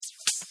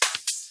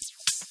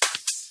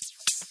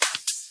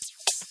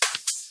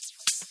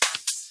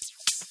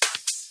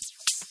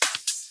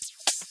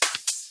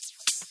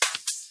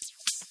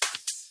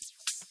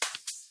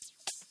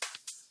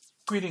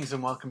Greetings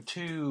and welcome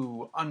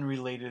to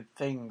Unrelated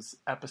Things,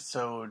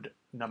 episode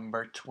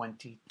number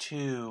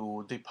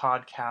 22, the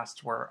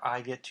podcast where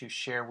I get to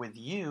share with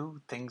you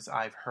things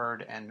I've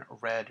heard and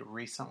read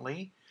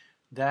recently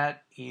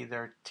that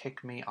either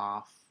tick me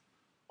off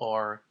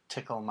or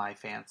tickle my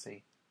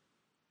fancy.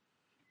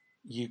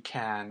 You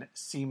can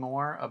see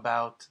more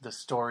about the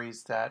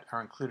stories that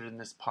are included in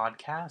this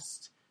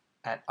podcast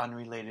at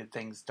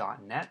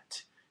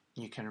unrelatedthings.net.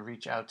 You can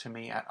reach out to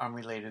me at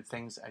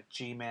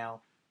unrelatedthings@gmail.com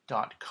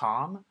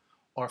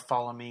or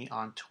follow me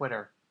on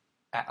Twitter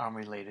at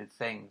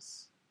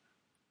unrelatedthings.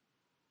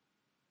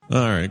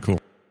 All right, cool.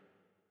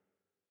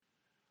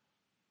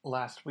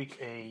 Last week,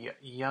 a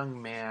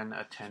young man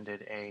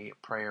attended a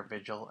prayer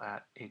vigil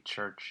at a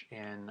church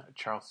in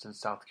Charleston,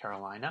 South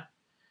Carolina.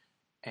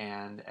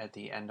 And at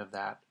the end of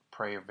that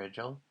prayer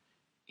vigil,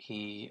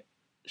 he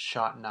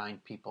shot 9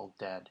 people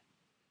dead.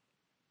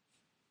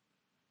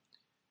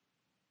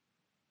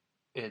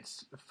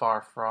 It's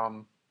far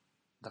from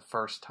the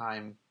first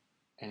time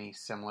any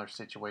similar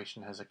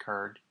situation has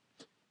occurred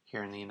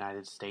here in the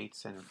United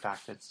States, and in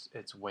fact,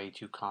 it's way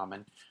too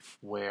common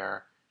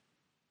where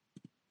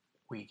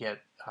we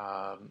get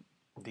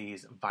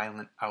these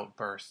violent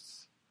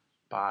outbursts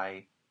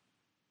by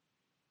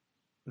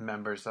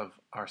members of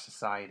our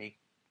society.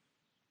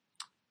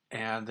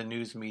 And the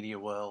news media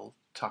will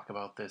talk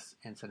about this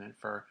incident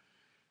for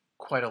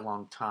quite a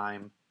long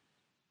time,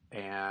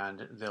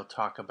 and they'll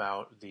talk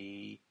about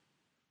the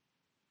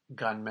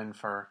gunman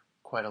for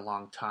quite a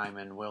long time,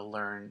 and we'll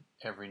learn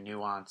every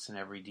nuance and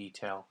every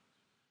detail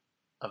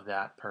of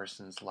that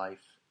person's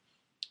life.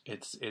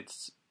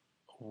 It's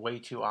way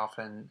too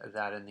often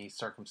that in these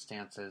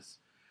circumstances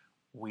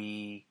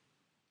we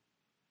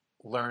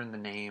learn the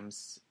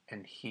names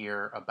and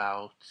hear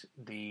about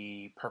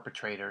the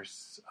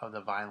perpetrators of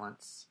the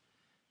violence,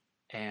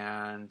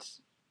 and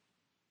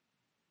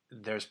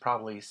there's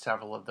probably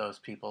several of those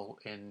people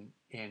in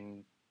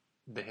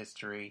the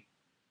history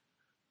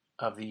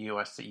of the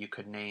U.S. that you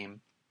could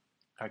name.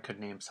 I could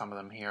name some of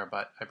them here,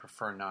 but I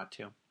prefer not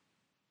to.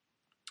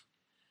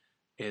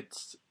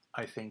 It's,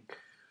 I think,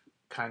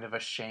 kind of a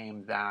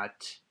shame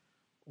that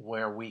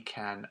where we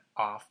can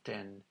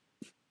often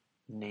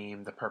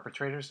name the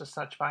perpetrators of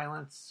such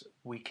violence,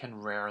 we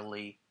can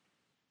rarely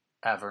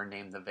ever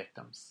name the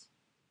victims.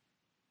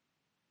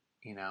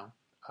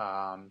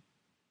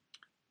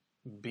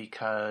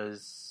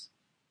 Because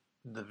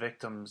the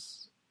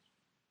victims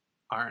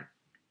aren't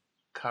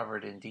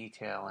covered in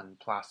detail and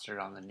plastered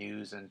on the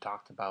news and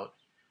talked about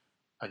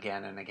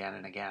again and again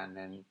and again.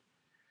 And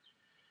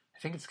I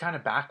think it's kind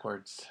of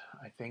backwards.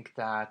 I think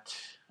that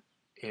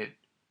it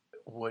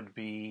would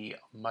be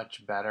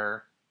much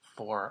better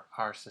for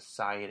our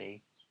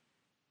society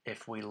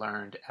if we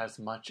learned as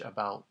much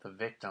about the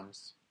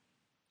victims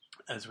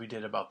as we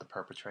did about the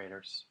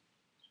perpetrators.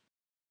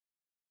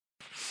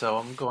 So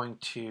I'm going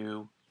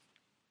to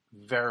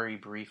very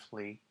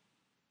briefly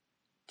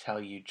tell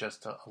you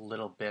just a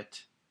little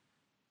bit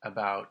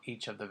about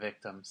each of the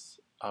victims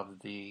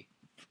of the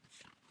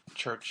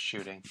church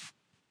shooting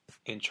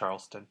in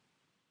Charleston.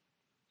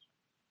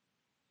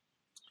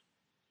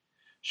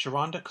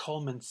 Sharonda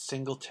Coleman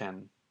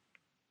Singleton.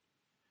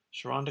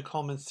 Sharonda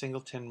Coleman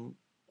Singleton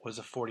was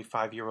a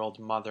 45-year-old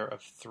mother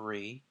of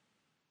 3,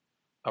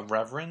 a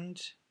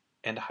reverend,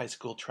 and a high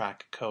school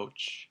track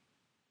coach.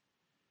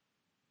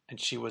 And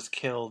she was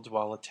killed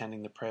while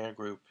attending the prayer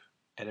group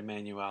at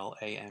Emmanuel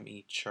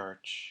AME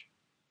Church.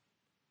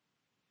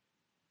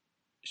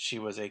 She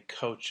was a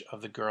coach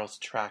of the girls'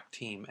 track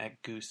team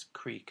at Goose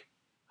Creek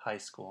High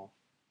School.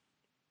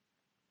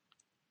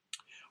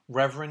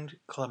 Reverend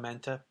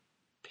Clementa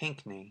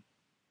Pinckney.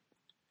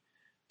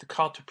 The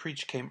call to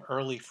preach came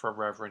early for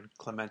Reverend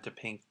Clementa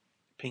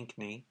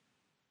Pinckney.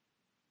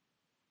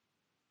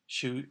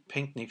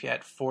 Pinckney,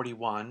 at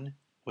 41,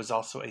 was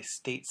also a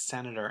state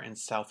senator in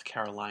South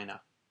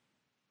Carolina.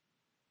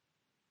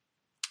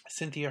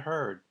 Cynthia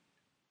Hurd.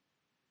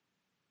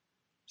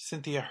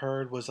 Cynthia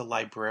Hurd was a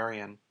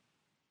librarian.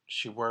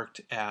 She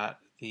worked at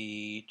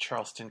the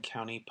Charleston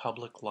County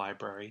Public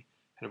Library,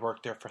 had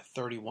worked there for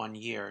 31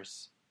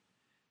 years,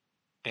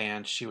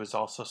 and she was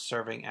also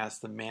serving as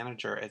the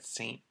manager at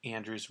St.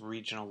 Andrews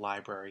Regional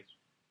Library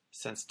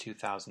since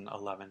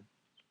 2011.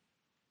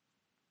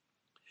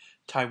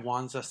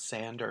 Tywanza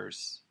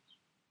Sanders.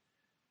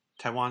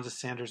 Tywanza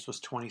Sanders was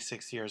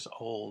 26 years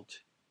old.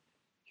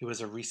 He was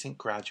a recent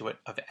graduate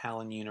of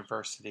Allen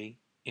University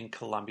in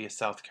Columbia,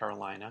 South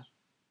Carolina,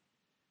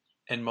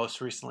 and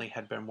most recently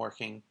had been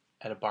working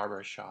at a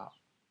barber shop.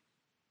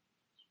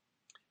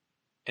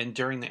 And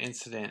during the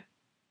incident,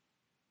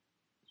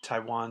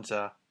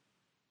 Tywanza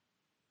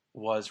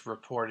was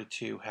reported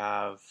to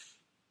have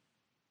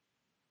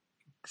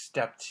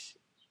stepped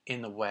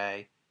in the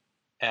way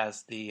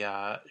as the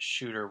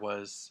shooter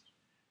was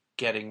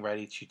getting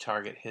ready to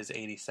target his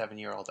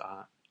 87-year-old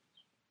aunt.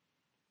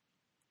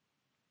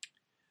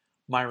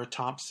 Myra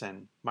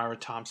Thompson. Myra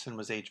Thompson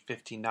was age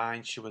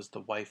 59. She was the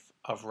wife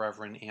of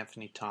Reverend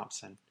Anthony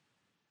Thompson,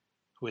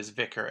 who is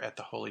vicar at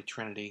the Holy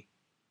Trinity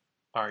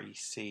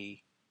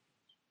REC.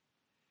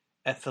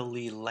 Ethel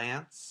Lee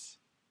Lance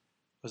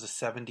was a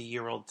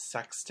 70-year-old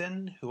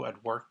sexton who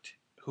had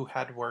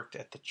worked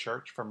at the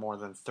church for more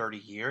than 30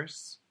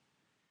 years.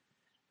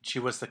 She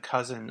was the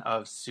cousin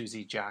of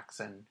Susie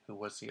Jackson, who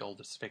was the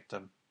oldest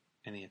victim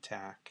in the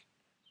attack.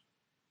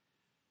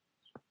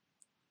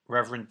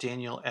 Reverend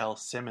Daniel L.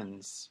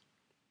 Simmons.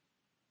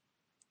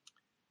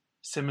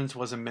 Simmons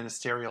was a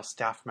ministerial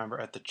staff member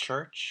at the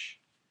church,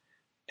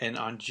 and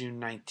on June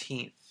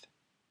 19th,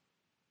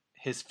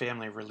 his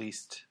family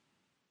released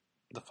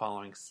the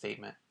following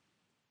statement.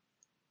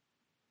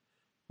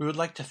 We would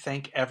like to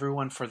thank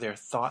everyone for their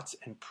thoughts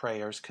and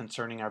prayers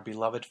concerning our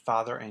beloved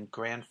father and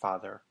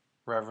grandfather,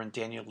 Reverend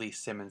Daniel Lee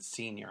Simmons,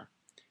 Sr.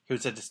 He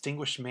was a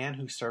distinguished man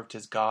who served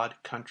his God,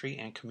 country,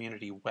 and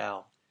community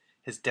well.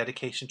 His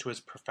dedication to his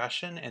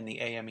profession and the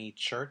AME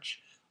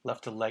Church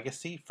left a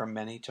legacy for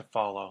many to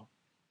follow.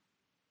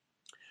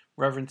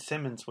 Reverend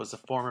Simmons was a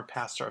former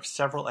pastor of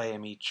several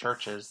AME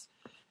churches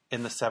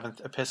in the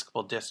 7th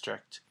Episcopal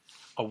District,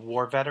 a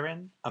war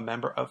veteran, a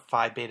member of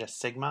Phi Beta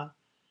Sigma,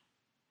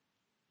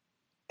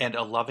 and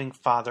a loving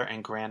father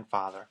and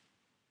grandfather.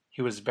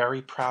 He was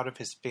very proud of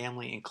his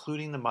family,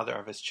 including the mother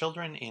of his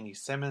children, Annie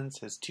Simmons,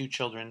 his 2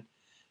 children,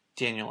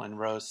 Daniel and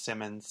Rose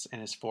Simmons,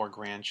 and his 4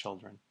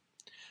 grandchildren.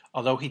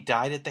 Although he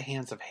died at the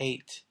hands of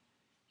hate,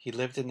 he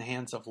lived in the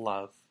hands of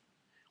love.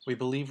 We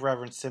believe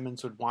Reverend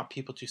Simmons would want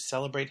people to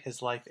celebrate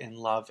his life in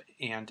love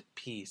and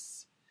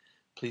peace.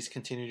 Please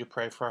continue to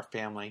pray for our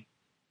family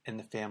and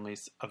the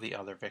families of the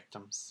other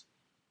victims.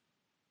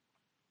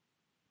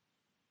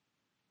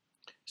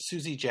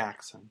 Susie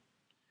Jackson.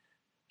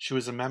 She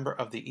was a member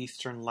of the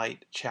Eastern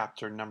Light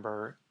Chapter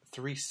number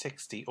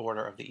 360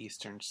 Order of the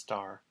Eastern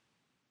Star.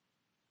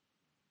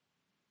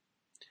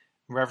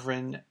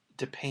 Reverend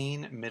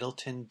DePayne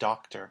Middleton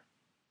Doctor.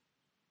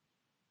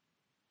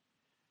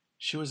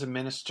 She was a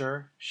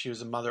minister. She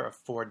was a mother of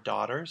 4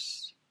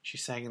 daughters. She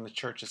sang in the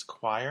church's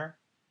choir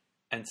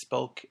and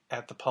spoke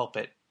at the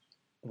pulpit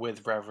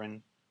with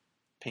Reverend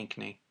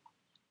Pinckney.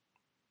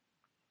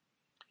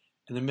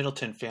 And the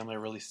Middleton family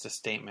released a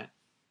statement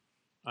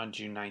on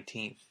June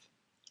 19th.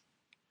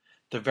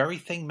 The very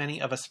thing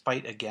many of us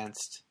fight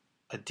against,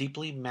 a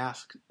deeply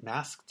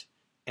masked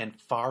and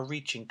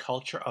far-reaching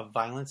culture of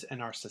violence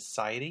in our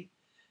society,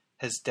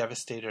 has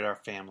devastated our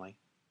family.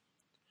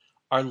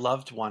 Our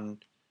loved one,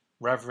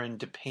 Reverend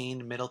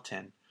DePayne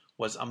Middleton,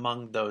 was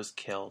among those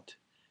killed.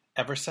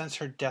 Ever since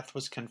her death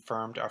was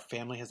confirmed, our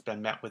family has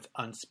been met with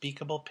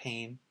unspeakable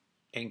pain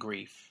and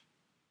grief.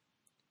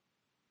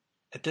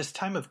 At this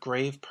time of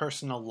grave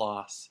personal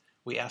loss,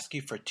 we ask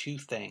you for 2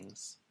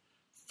 things.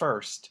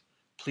 First,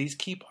 please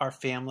keep our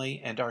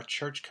family and our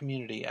church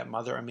community at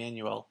Mother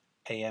Emanuel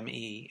AME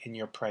in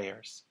your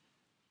prayers.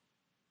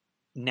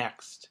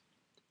 Next,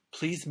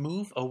 please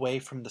move away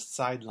from the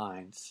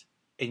sidelines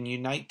and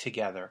unite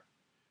together,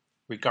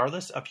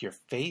 regardless of your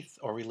faith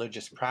or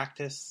religious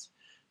practice,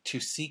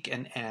 to seek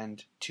an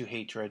end to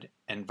hatred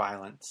and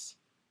violence.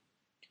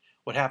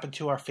 What happened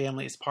to our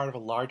family is part of a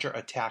larger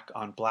attack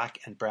on black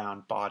and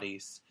brown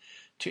bodies.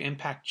 To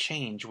impact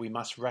change, we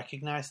must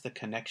recognize the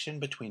connection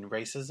between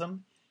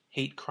racism,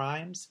 hate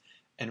crimes,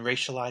 and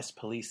racialized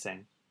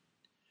policing.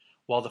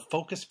 While the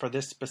focus for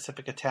this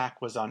specific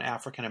attack was on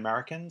African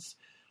Americans,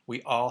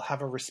 we all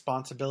have a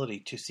responsibility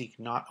to seek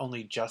not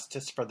only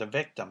justice for the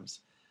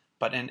victims,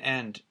 but an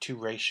end to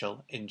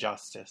racial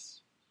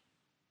injustice.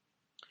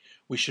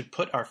 We should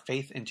put our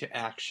faith into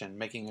action,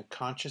 making a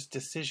conscious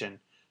decision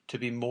to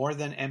be more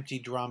than empty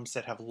drums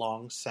that have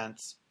long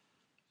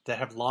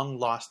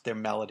lost their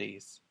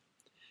melodies.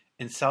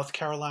 In South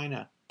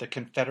Carolina, the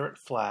Confederate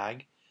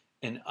flag,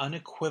 an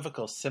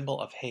unequivocal symbol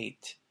of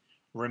hate,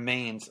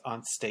 remains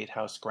on State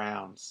House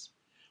grounds.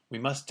 We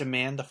must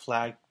demand the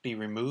flag be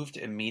removed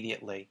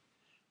immediately.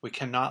 We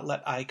cannot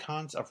let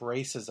icons of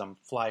racism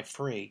fly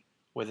free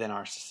within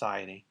our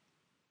society.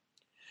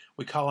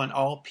 We call on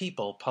all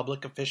people,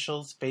 public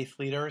officials, faith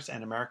leaders,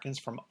 and Americans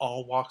from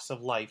all walks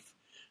of life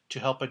to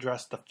help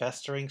address the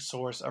festering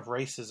sores of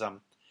racism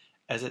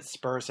as it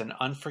spurs an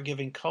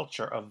unforgiving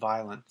culture of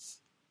violence.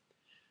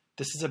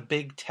 This is a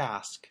big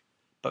task,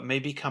 but may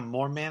become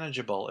more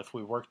manageable if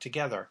we work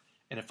together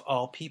and if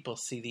all people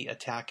see the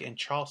attack in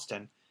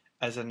Charleston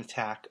as an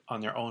attack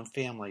on their own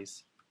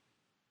families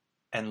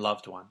and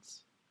loved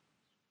ones.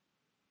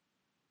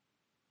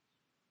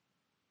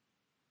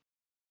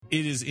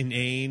 It is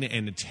inane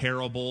and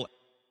terrible.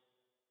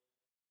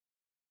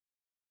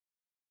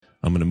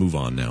 I'm going to move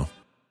on now.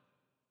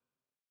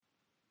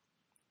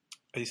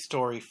 A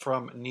story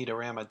from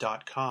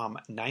Neatorama.com,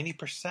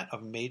 90%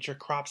 of major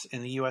crops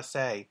in the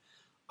USA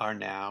are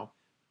now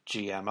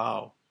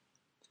GMO.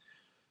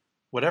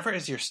 Whatever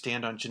is your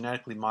stand on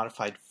genetically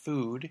modified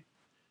food,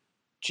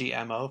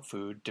 GMO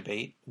food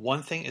debate,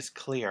 one thing is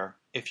clear.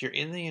 If you're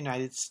in the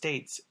United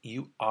States,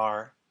 you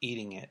are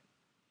eating it.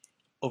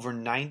 Over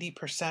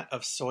 90%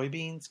 of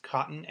soybeans,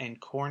 cotton, and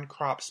corn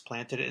crops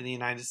planted in the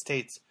United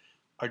States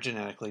are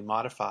genetically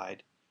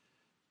modified.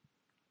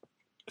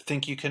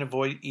 Think you can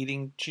avoid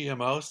eating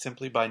GMO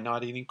simply by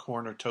not eating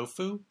corn or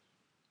tofu?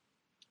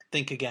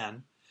 Think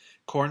again.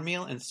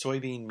 Cornmeal and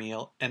soybean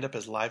meal end up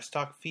as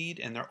livestock feed,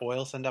 and their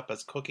oils end up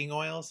as cooking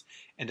oils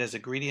and as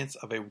ingredients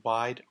of a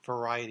wide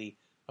variety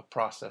of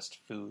processed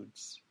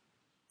foods.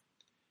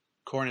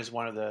 Corn is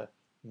one of the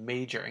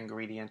major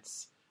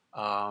ingredients.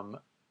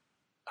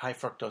 High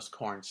fructose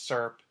corn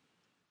syrup,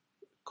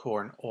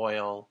 corn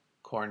oil,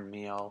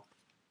 cornmeal.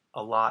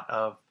 A lot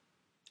of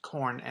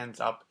corn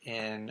ends up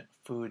in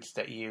foods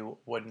that you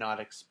would not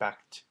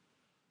expect.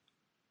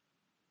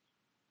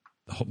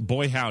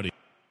 Boy, howdy.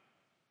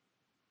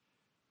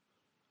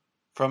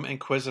 From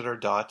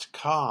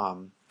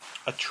Inquisitor.com,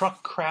 a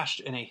truck crashed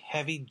in a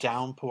heavy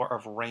downpour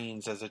of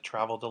rains as it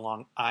traveled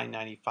along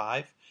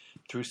I-95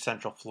 through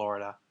central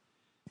Florida.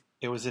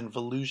 It was in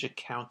Volusia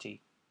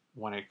County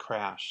when it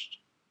crashed.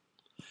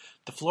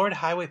 The Florida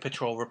Highway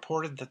Patrol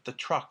reported that the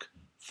truck,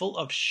 full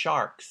of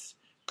sharks,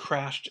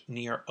 crashed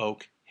near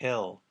Oak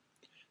Hill.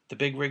 The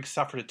big rig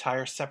suffered a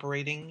tire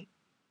separating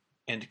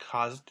and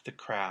caused the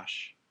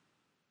crash,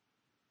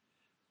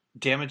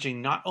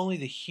 damaging not only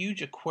the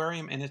huge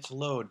aquarium and its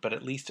load, but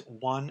at least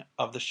one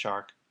of the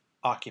shark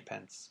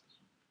occupants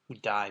who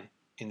died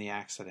in the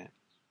accident.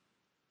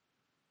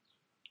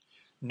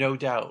 No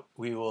doubt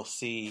we will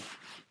see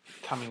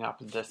coming up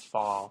this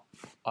fall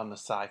on the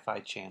Sci-Fi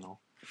Channel,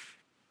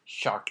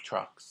 shark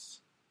trucks.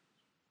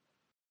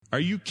 Are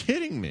you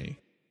kidding me?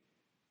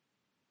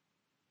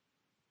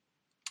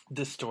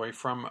 This story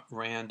from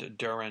Rand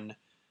Duran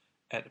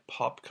at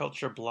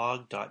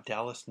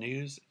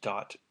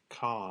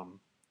popcultureblog.dallasnews.com.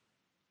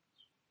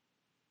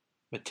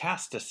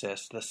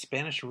 Metastasis, the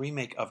Spanish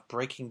remake of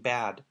Breaking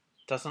Bad,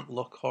 doesn't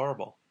look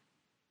horrible.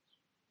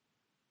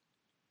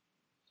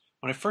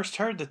 When I first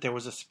heard that there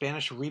was a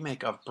Spanish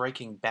remake of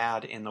Breaking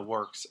Bad in the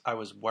works, I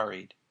was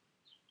worried.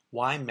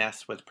 Why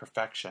mess with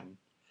perfection?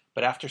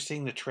 But after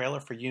seeing the trailer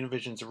for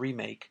Univision's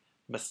remake,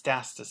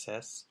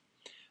 Metastasis,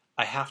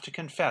 I have to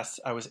confess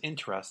I was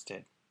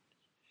interested.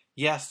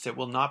 Yes, it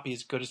will not be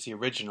as good as the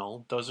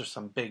original, those are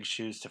some big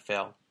shoes to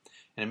fill,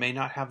 and it may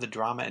not have the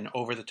drama and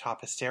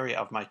over-the-top hysteria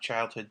of my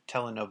childhood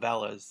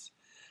telenovelas,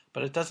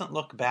 but it doesn't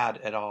look bad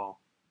at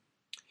all.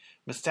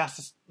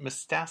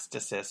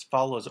 Metastasis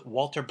follows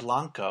Walter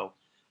Blanco,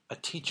 a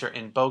teacher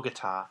in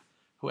Bogota,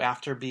 who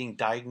after being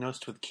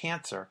diagnosed with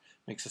cancer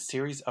makes a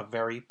series of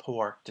very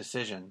poor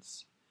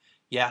decisions.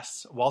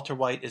 Yes, Walter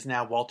White is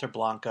now Walter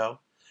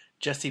Blanco,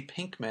 Jesse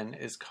Pinkman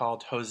is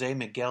called Jose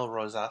Miguel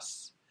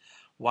Rosas,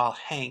 while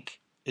Hank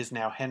is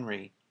now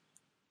Henry.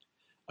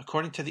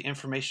 According to the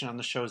information on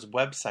the show's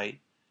website,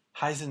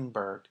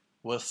 Heisenberg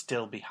will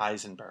still be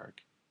Heisenberg.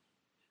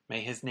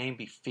 May his name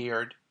be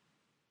feared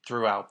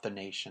throughout the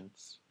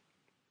nations.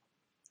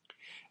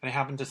 And I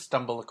happened to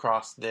stumble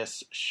across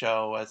this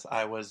show as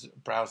I was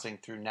browsing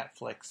through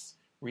Netflix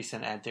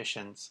recent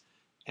editions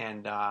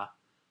and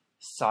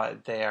saw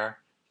it there,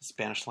 the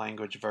Spanish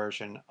language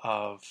version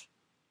of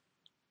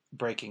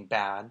Breaking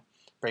Bad.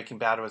 Breaking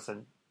Bad was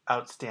an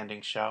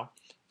outstanding show,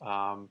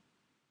 and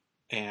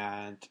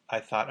I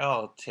thought,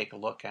 I'll take a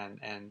look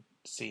and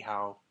see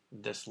how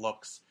this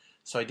looks.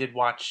 So I did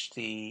watch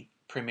the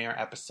premiere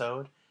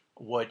episode,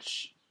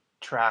 which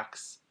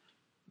tracks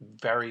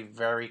very,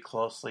 very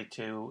closely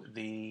to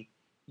the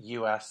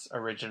U.S.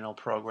 original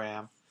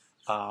program,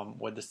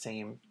 with the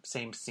same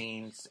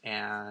scenes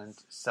and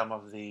some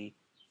of the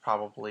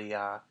probably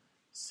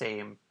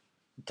same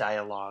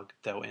dialogue,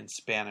 though in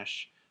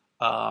Spanish.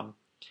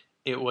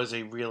 It was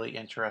a really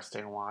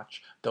interesting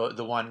watch.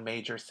 The one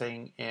major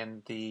thing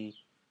in the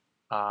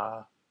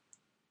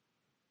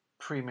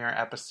premiere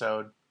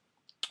episode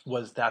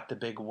was that the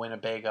big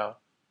Winnebago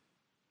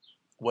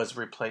was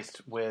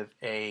replaced with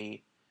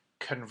a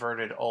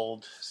converted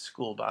old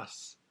school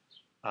bus.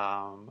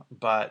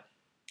 But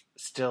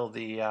still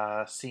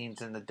the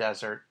scenes in the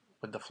desert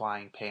with the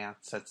flying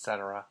pants,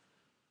 etc.,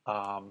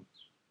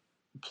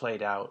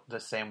 played out the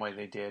same way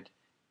they did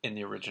in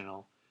the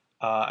original.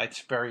 It's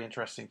very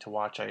interesting to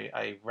watch.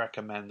 I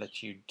recommend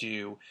that you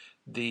do.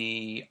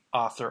 The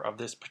author of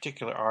this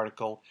particular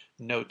article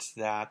notes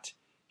that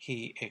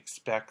he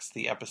expects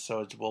the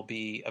episodes will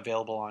be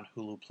available on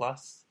Hulu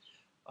Plus.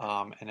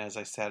 And as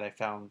I said, I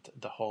found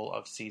the whole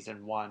of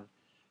season 1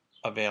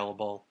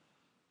 available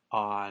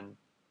on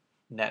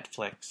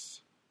Netflix.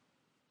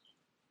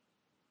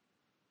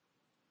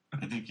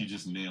 I think you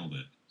just nailed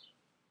it.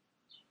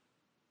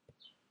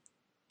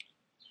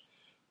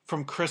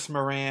 From Chris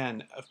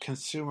Moran of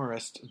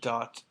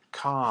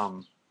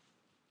Consumerist.com.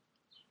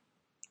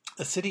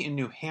 A city in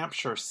New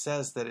Hampshire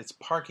says that its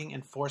parking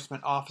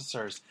enforcement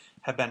officers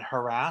have been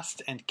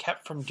harassed and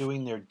kept from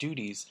doing their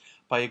duties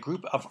by a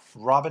group of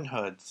Robin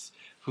Hoods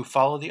who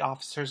follow the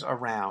officers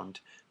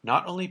around,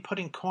 not only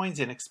putting coins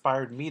in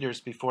expired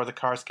meters before the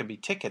cars can be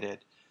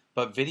ticketed,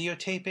 but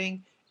videotaping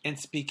and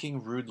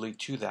speaking rudely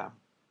to them.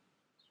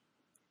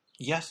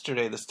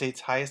 Yesterday, the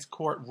state's highest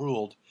court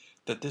ruled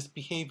that this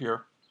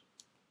behavior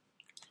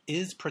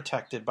is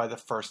protected by the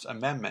First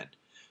Amendment,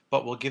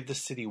 but will give the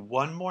city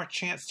one more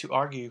chance to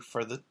argue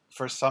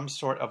for some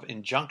sort of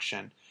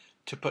injunction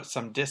to put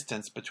some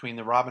distance between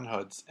the Robin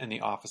Hoods and the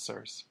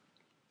officers.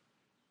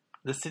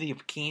 The city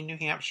of Keene, New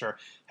Hampshire,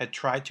 had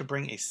tried to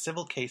bring a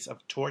civil case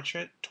of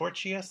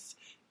tortious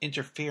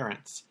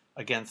interference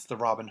against the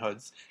Robin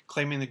Hoods,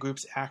 claiming the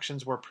group's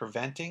actions were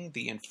preventing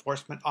the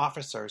enforcement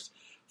officers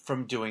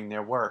from doing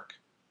their work.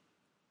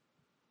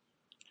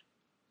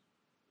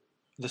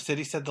 The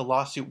city said the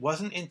lawsuit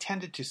wasn't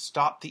intended to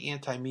stop the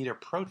anti-meter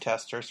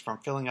protesters from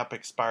filling up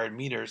expired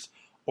meters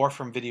or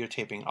from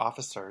videotaping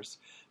officers,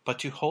 but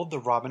to hold the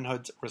Robin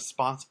Hoods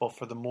responsible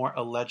for the more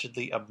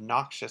allegedly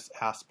obnoxious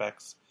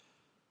aspects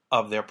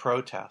of their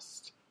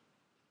protest.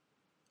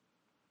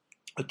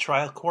 A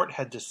trial court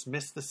had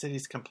dismissed the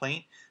city's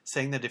complaint,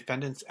 saying the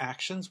defendants'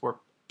 actions were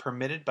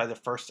permitted by the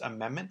First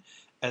Amendment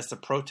as the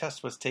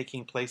protest was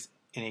taking place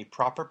in a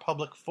proper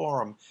public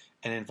forum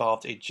and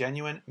involved a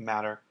genuine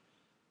matter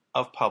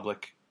of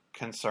public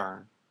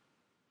concern.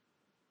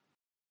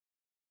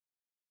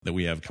 That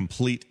we have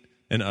complete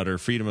and utter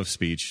freedom of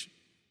speech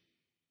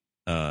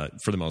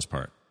for the most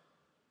part.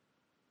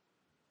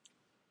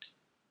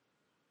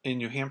 In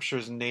New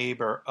Hampshire's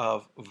neighbor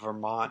of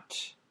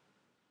Vermont,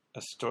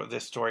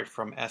 this story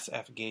from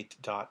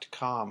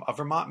sfgate.com, a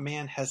Vermont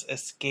man has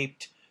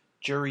escaped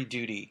jury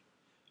duty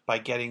by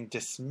getting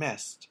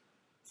dismissed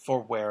for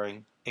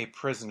wearing a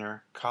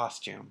prisoner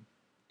costume.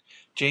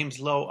 James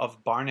Lowe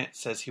of Barnet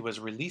says he was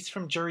released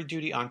from jury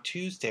duty on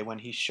Tuesday when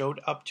he showed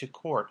up to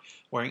court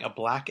wearing a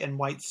black and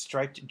white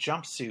striped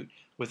jumpsuit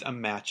with a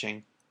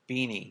matching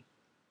beanie.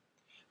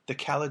 The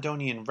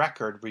Caledonian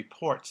Record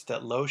reports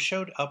that Lowe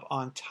showed up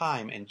on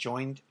time and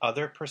joined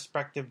other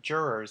prospective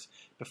jurors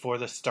before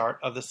the start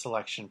of the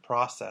selection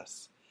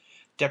process.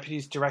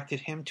 Deputies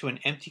directed him to an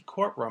empty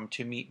courtroom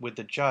to meet with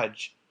the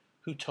judge,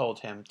 who told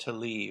him to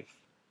leave.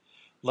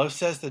 Lowe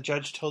says the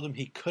judge told him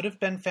he could have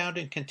been found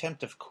in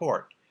contempt of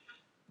court.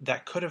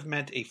 That could have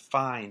meant a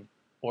fine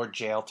or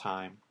jail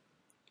time.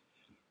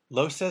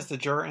 Lowe says the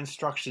juror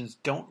instructions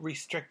don't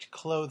restrict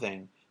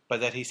clothing, but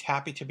that he's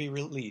happy to be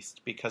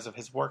released because of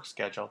his work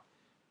schedule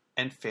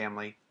and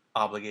family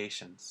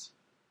obligations.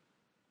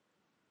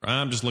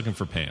 I'm just looking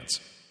for pants.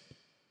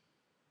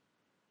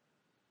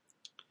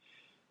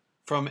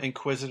 From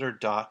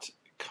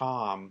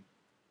Inquisitor.com,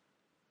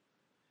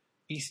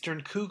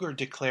 Eastern cougar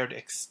declared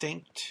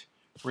extinct,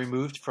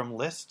 removed from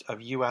list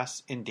of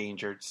U.S.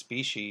 endangered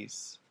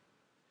species.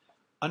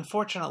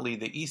 Unfortunately,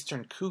 the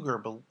eastern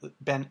cougar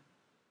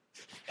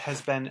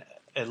has been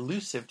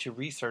elusive to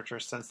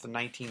researchers since the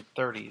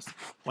 1930s,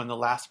 when the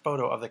last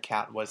photo of the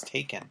cat was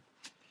taken.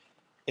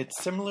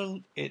 Its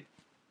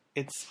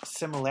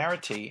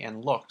similarity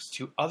in looks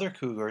to other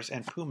cougars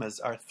and pumas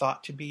are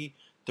thought to be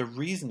the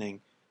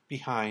reasoning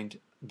behind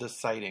the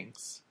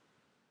sightings.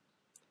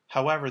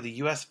 However, the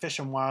U.S. Fish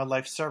and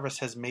Wildlife Service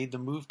has made the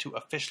move to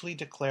officially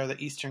declare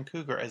the eastern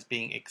cougar as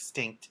being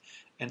extinct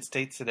and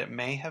states that it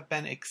may have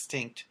been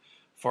extinct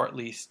for at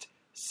least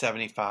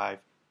 75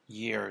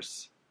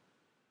 years.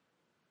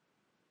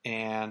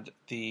 And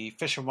the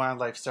Fish and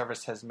Wildlife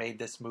Service has made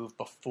this move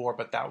before,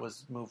 but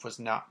move was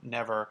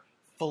never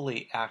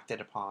fully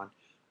acted upon.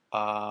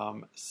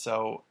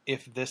 So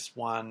if this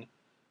one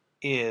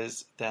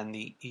is, then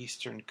the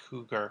eastern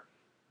cougar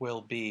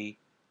will be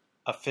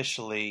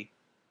officially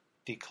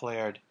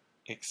declared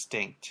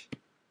extinct.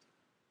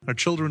 Our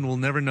children will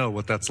never know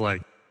what that's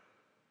like.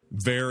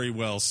 Very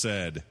well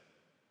said.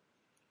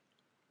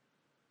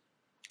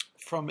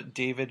 From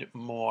David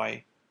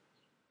Moy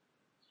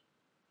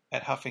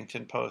at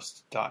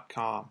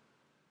HuffingtonPost.com.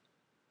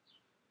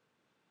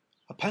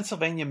 A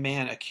Pennsylvania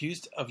man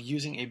accused of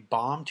using a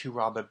bomb to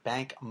rob a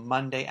bank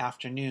Monday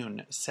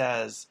afternoon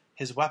says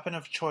his weapon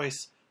of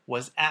choice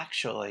was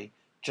actually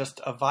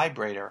just a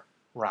vibrator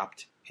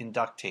wrapped in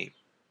duct tape.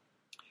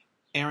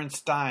 Aaron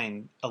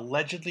Stein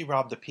allegedly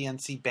robbed the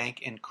PNC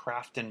Bank in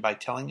Crafton by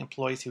telling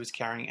employees he was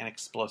carrying an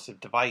explosive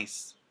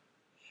device.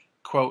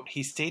 Quote,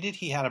 he stated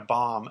he had a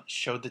bomb,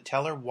 showed the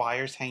teller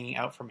wires hanging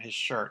out from his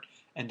shirt,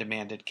 and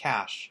demanded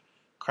cash,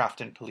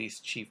 Crafton Police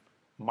Chief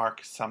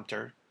Mark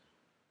Sumter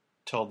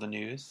told the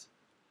news.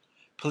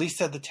 Police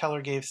said the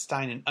teller gave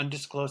Stein an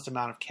undisclosed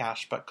amount of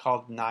cash but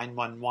called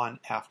 911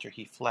 after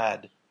he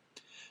fled.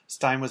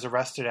 Stein was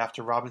arrested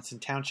after Robinson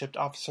Township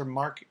officer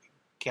Mark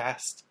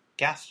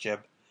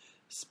Gasjib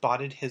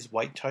spotted his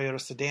white Toyota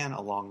sedan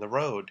along the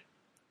road.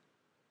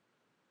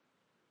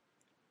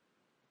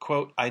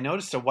 Quote, I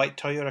noticed a white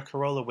Toyota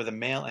Corolla with a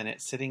male in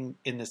it sitting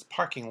in this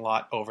parking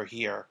lot over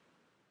here,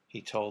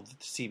 he told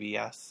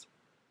CBS.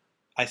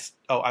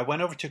 I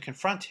went over to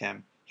confront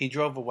him. He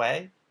drove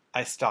away.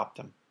 I stopped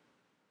him.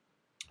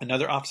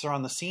 Another officer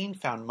on the scene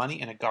found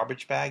money in a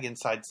garbage bag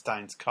inside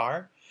Stein's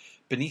car.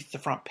 Beneath the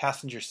front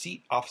passenger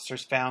seat,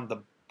 officers found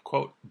the,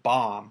 quote,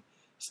 bomb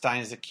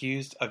Stein is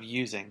accused of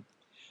using.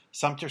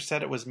 Sumter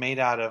said it was made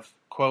out of,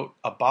 quote,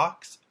 a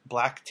box,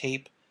 black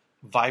tape,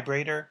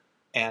 vibrator,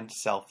 and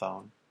cell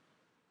phone.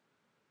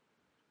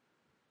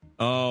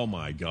 Oh,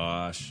 my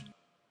gosh.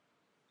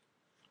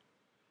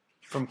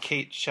 From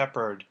Kate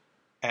Shepard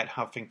at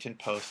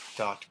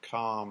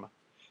HuffingtonPost.com.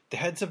 The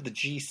heads of the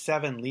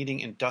G7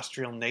 leading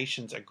industrial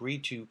nations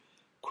agreed to,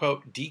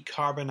 quote,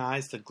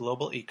 decarbonize the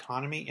global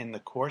economy in the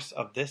course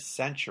of this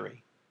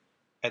century,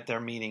 at their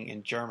meeting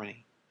in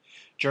Germany.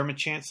 German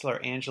Chancellor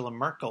Angela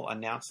Merkel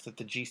announced that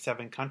the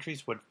G7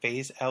 countries would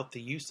phase out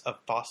the use of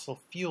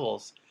fossil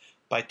fuels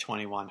by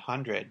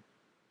 2100.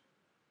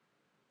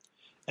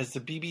 As the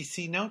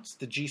BBC notes,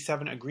 the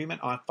G7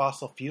 agreement on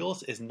fossil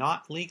fuels is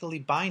not legally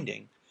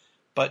binding,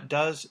 but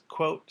does,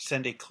 quote,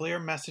 send a clear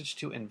message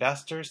to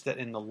investors that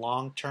in the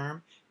long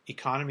term,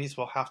 economies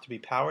will have to be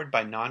powered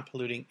by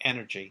non-polluting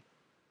energy.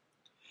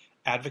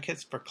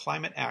 Advocates for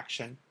climate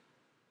action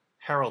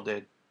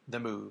heralded the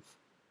move.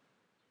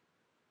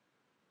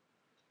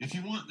 If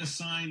you want the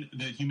sign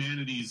that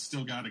humanity's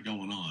still got it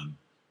going on.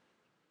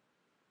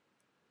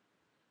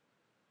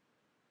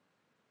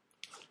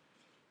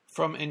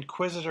 From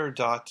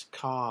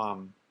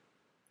Inquisitor.com.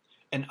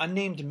 An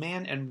unnamed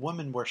man and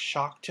woman were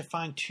shocked to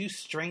find two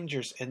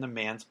strangers in the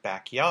man's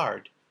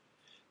backyard.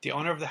 The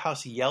owner of the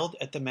house yelled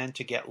at the men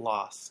to get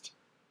lost.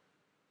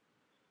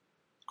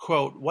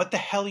 Quote, "What the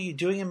hell are you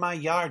doing in my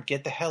yard?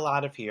 Get the hell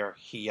out of here,"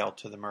 he yelled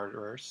to the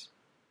murderers.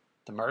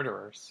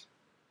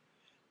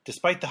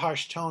 Despite the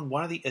harsh tone,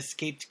 one of the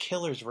escaped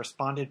killers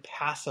responded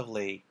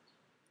passively.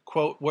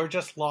 Quote, "We're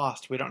just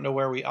lost. We don't know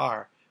where we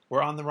are.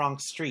 We're on the wrong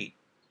street."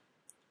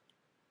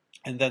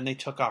 And then they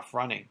took off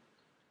running.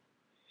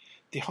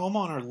 The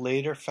homeowner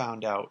later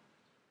found out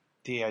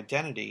the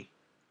identity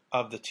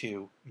of the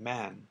two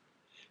men.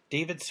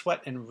 David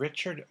Sweat and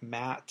Richard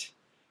Matt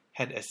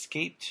had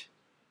escaped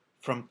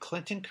from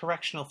Clinton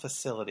Correctional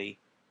Facility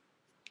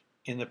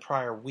in the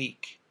prior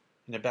week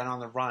and have been on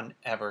the run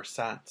ever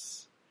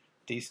since.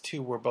 These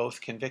two were both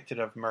convicted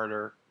of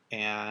murder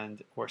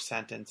and were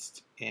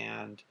sentenced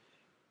and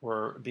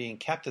were being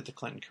kept at the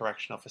Clinton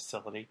Correctional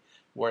Facility,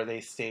 where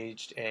they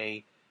staged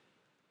a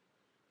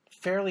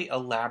fairly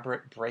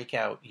elaborate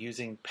breakout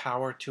using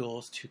power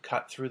tools to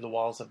cut through the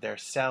walls of their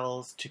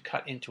cells, to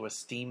cut into a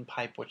steam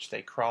pipe which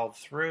they crawled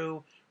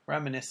through,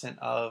 reminiscent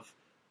of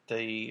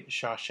the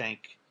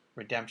Shawshank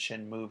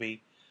Redemption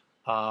movie,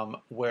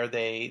 where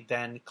they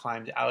then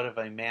climbed out of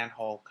a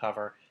manhole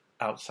cover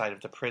outside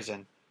of the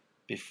prison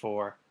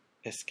before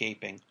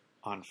escaping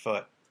on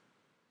foot.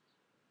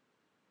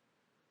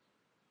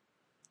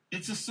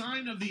 It's a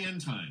sign of the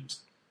end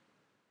times.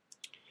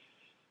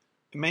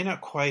 It may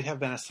not quite have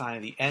been a sign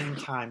of the end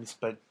times,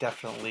 but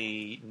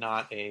definitely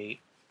not a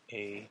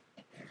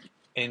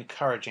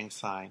encouraging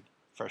sign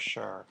for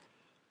sure.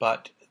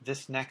 But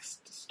this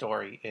next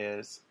story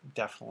is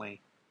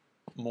definitely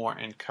more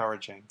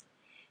encouraging.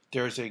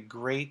 There's a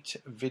great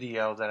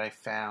video that I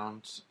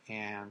found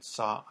and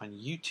saw on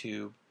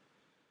YouTube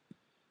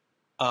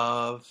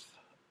of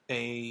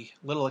a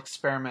little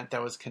experiment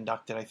that was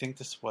conducted. I think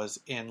this was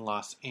in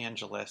Los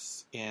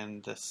Angeles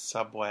in the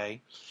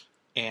subway.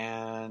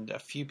 And a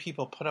few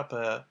people put up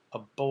a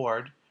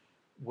board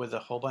with a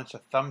whole bunch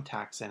of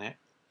thumbtacks in it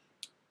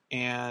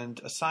and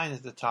a sign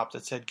at the top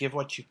that said, "Give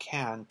what you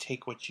can,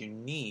 take what you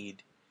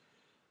need."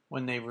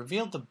 When they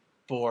revealed the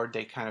board,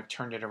 they kind of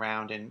turned it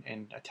around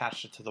and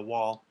attached it to the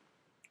wall.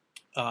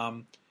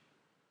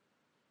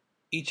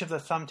 Each of the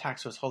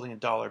thumbtacks was holding a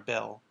dollar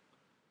bill.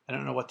 I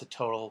don't know what the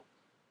total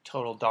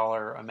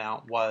dollar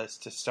amount was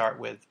to start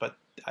with, but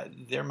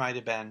there might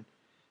have been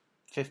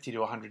 $50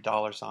 to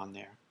 $100 on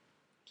there.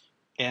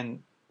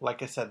 And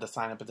like I said, the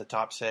sign up at the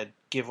top said,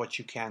 "Give what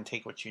you can,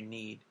 take what you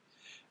need."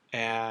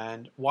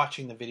 And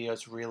watching the video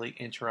is really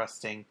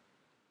interesting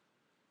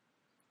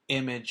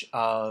image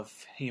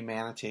of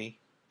humanity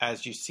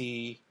as you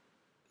see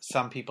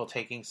some people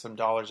taking some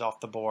dollars off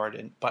the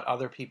board, but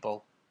other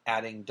people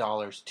adding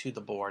dollars to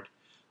the board.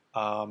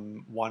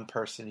 One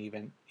person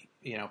even,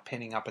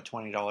 pinning up a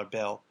 $20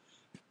 bill.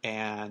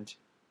 And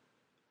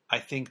I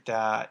think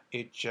that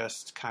it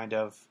just kind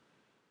of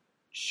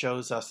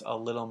shows us a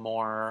little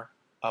more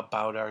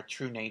about our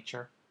true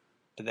nature,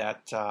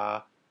 that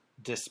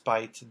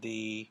despite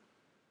the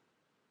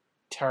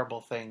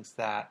terrible things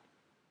that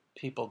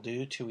people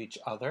do to each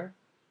other,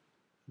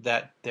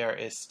 that there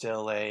is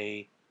still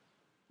a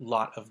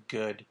lot of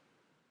good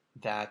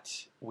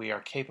that we are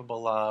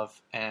capable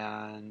of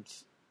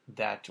and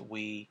that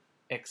we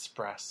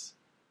express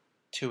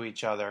to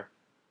each other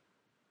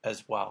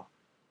as well.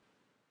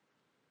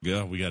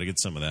 Yeah, we got to get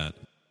some of that.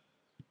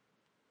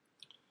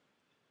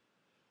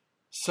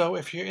 So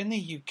if you're in the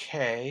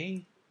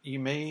UK, you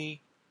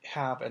may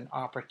have an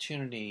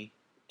opportunity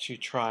to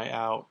try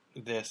out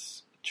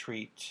this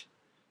treat.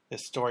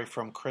 This story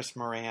from Chris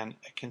Moran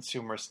at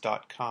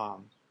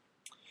Consumerist.com.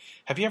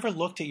 Have you ever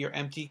looked at your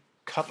empty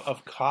cup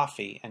of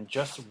coffee and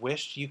just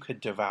wished you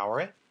could devour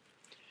it?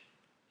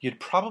 You'd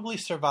probably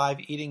survive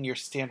eating your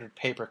standard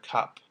paper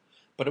cup,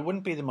 but it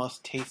wouldn't be the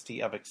most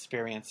tasty of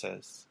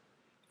experiences.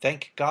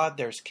 Thank God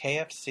there's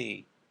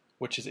KFC,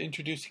 which is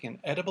introducing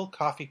an edible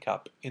coffee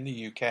cup in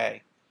the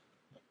UK.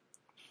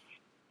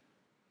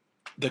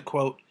 The,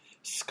 quote,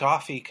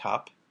 Scoffy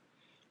Cup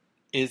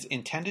is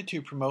intended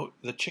to promote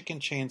the chicken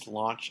chain's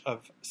launch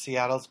of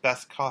Seattle's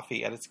best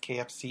coffee at its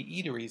KFC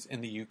eateries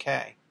in the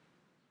UK.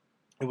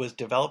 It was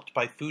developed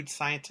by food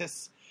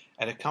scientists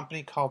at a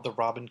company called the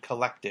Robin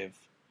Collective,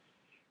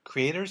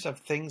 creators of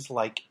things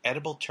like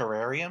edible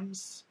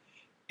terrariums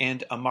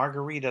and a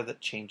margarita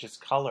that changes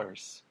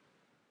colors.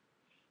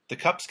 The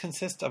cups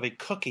consist of a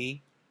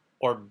cookie,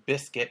 or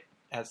biscuit,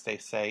 as they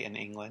say in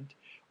England,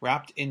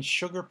 wrapped in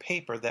sugar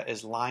paper that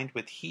is lined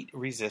with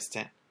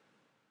heat-resistant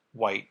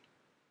white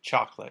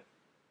chocolate.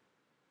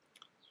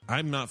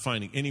 I'm not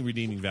finding any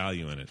redeeming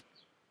value in it.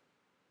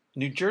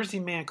 New Jersey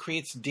man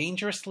creates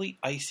dangerously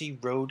icy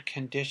road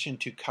condition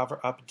to cover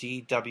up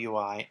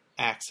DWI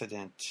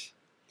accident.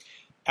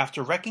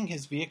 After wrecking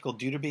his vehicle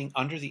due to being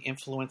under the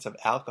influence of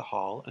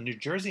alcohol, a New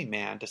Jersey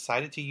man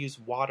decided to use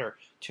water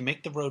to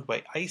make the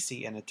roadway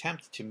icy in an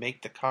attempt to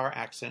make the car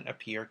accident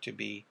appear to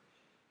be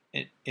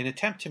an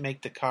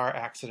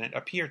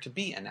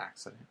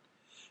accident.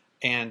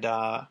 And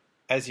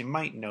as you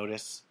might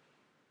notice,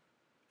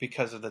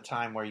 because of the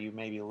time where you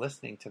may be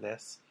listening to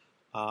this,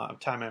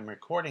 time I'm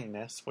recording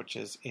this, which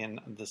is in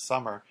the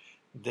summer,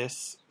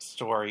 this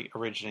story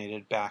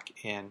originated back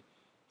in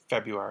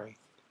February.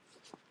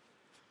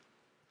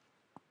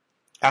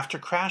 After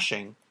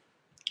crashing,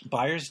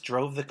 Byers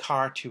drove the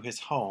car to his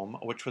home,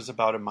 which was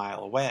about a mile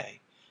away.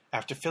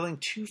 After filling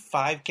 2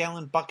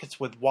 5-gallon buckets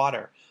with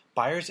water,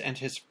 Byers and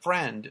his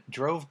friend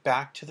drove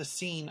back to the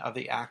scene of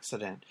the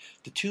accident.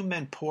 The two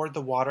men poured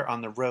the water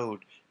on the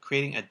road,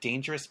 creating a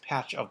dangerous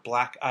patch of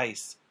black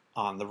ice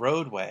on the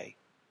roadway.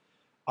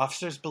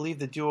 Officers believe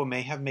the duo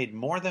may have made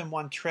more than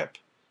one trip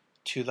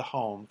to the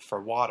home for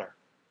water.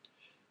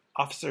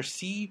 Officer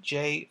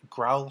C.J.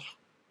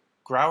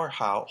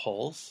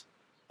 Grauerholz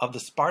of the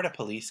Sparta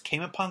Police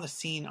came upon the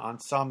scene on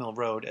Sawmill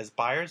Road as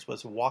Byers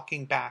was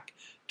walking back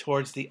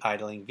towards the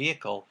idling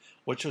vehicle,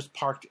 which was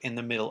parked in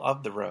the middle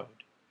of the road.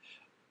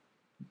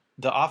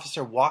 The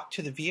officer walked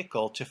to the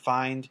vehicle to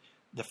find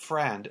the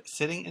friend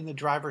sitting in the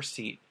driver's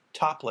seat,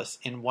 topless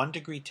in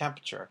 1-degree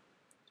temperature.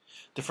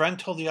 The friend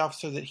told the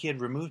officer that he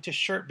had removed his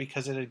shirt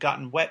because it had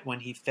gotten wet when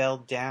he fell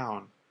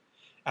down.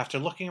 After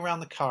looking around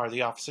the car,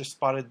 the officer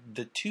spotted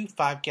the 2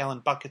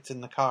 5-gallon buckets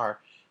in the car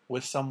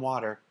with some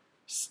water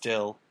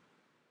still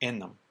in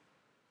them.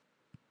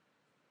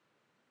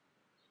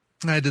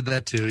 I did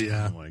that too,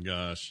 yeah. Oh my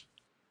gosh.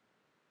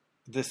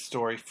 This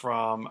story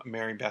from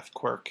Mary Beth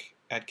Quirk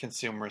at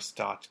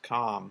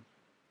Consumerist.com.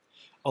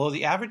 Although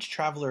the average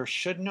traveler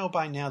should know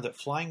by now that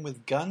flying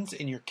with guns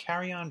in your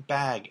carry-on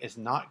bag is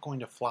not going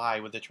to fly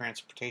with the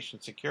Transportation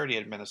Security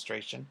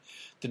Administration,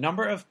 the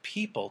number of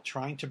people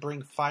trying to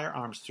bring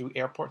firearms through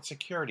airport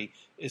security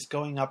is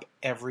going up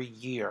every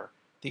year,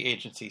 the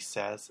agency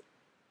says.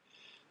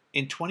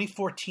 In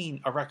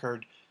 2014, a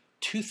record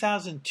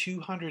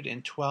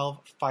 2,212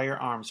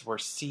 firearms were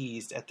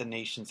seized at the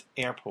nation's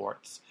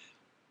airports,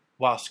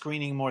 while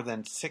screening more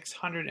than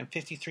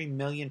 653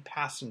 million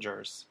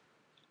passengers.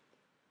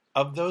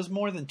 Of those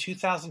more than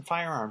 2,000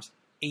 firearms,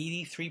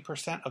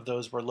 83% of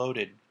those were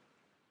loaded.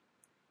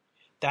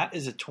 That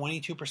is a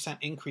 22%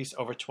 increase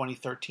over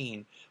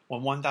 2013,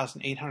 when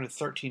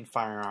 1,813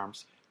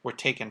 firearms were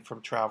taken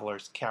from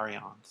travelers'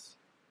 carry-ons.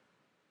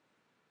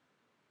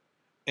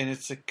 And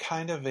it's a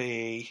kind of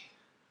a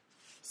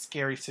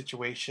scary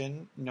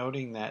situation,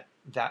 noting that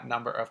that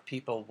number of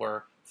people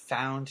were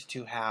found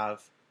to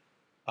have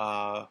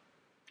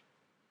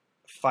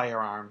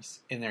firearms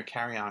in their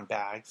carry-on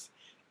bags.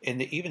 And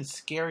the even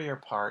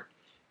scarier part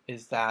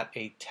is that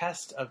a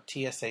test of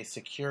TSA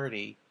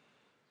security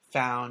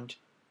found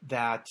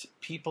that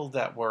people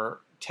that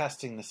were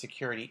testing the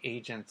security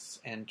agents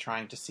and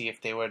trying to see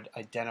if they would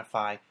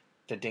identify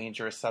the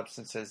dangerous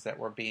substances that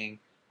were being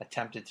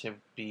attempted to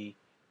be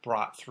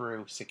brought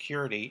through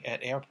security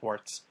at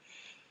airports,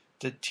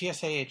 the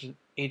TSA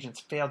agents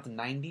failed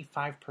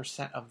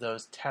 95% of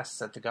those tests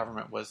that the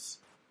government was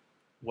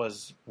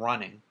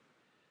running.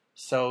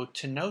 So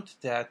to note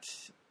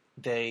that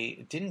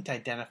they didn't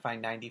identify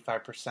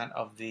 95%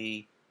 of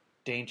the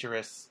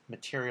dangerous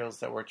materials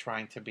that were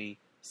trying to be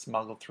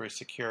smuggled through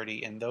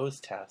security in those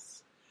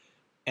tests,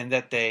 and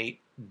that they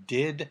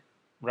did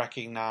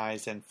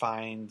recognize and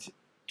find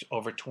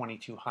over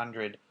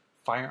 2,200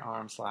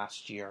 firearms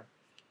last year.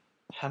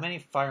 How many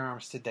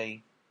firearms did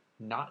they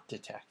not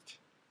detect?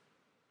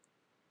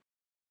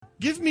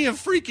 Give me a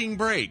freaking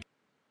break.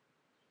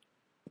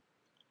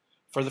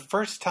 For the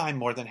first time,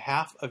 more than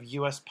half of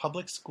U.S.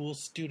 public school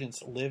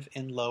students live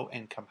in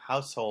low-income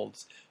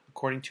households,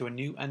 according to a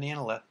new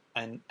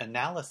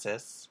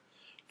analysis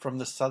from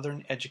the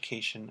Southern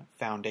Education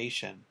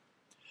Foundation.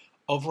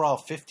 Overall,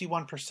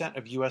 51%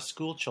 of U.S.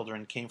 school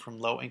children came from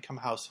low-income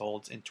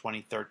households in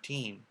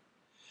 2013.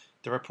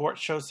 The report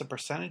shows the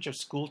percentage of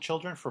school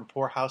children from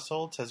poor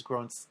households has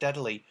grown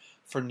steadily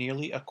for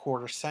nearly a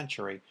quarter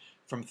century,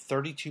 from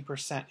 32%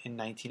 in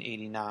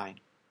 1989.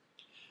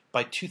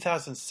 By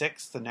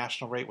 2006, the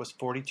national rate was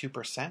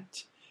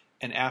 42%,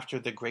 and after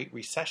the Great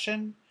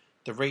Recession,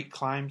 the rate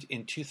climbed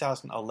in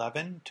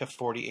 2011 to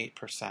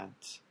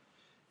 48%,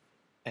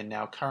 and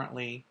now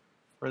currently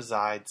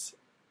resides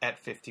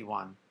at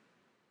 51%.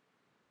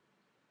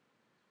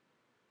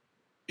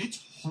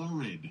 It's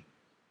horrid.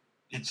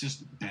 It's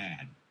just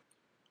bad.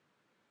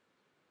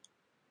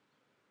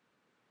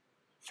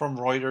 From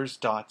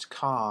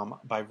Reuters.com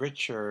by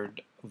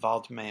Richard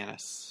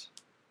Valdmanis.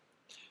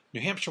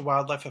 New Hampshire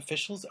wildlife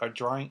officials are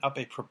drawing up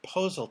a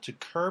proposal to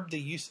curb the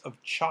use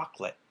of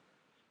chocolate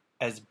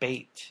as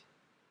bait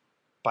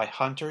by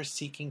hunters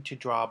seeking to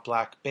draw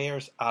black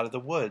bears out of the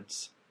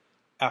woods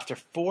after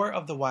 4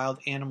 of the wild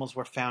animals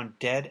were found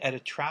dead at a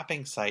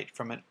trapping site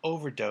from an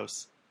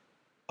overdose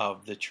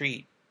of the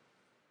treat.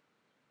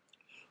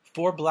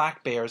 4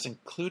 black bears,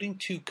 including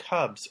 2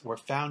 cubs, were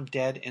found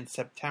dead in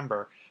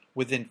September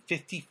within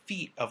 50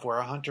 feet of where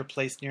a hunter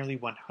placed nearly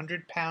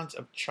 100 pounds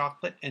of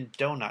chocolate and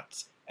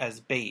donuts as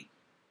bait,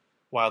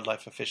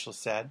 wildlife officials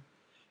said.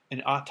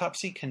 An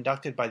autopsy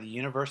conducted by the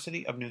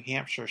University of New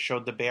Hampshire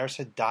showed the bears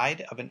had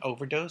died of an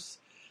overdose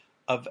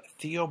of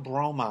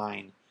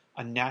theobromine,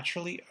 a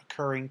naturally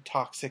occurring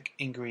toxic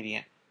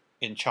ingredient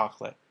in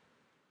chocolate.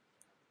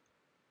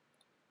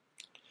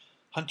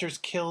 Hunters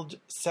killed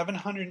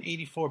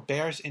 784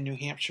 bears in New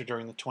Hampshire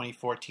during the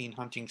 2014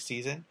 hunting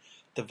season,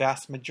 the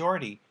vast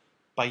majority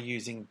by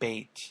using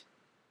bait.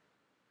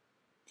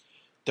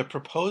 The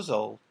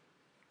proposal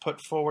put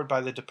forward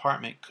by the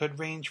department could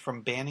range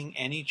from banning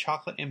any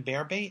chocolate and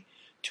bear bait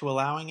to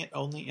allowing it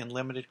only in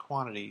limited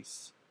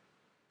quantities.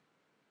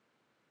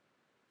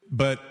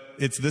 But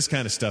it's this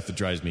kind of stuff that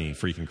drives me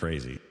freaking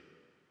crazy.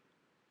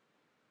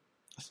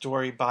 A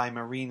story by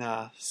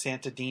Marina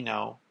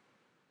Santadino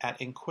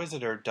at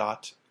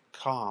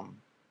Inquisitor.com.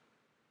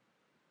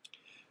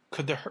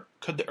 Could the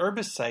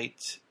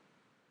herbicide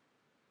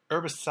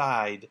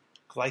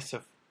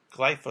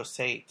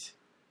glyphosate,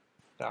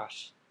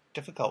 gosh,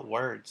 difficult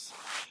words,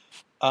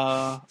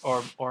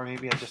 or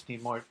maybe I just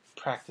need more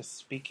practice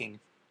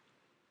speaking.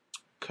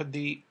 Could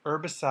the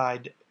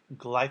herbicide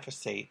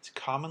glyphosate,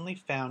 commonly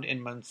found in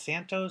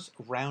Monsanto's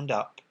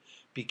Roundup,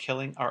 be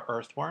killing our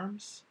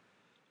earthworms?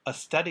 A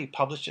study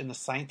published in the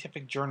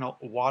scientific journal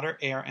Water,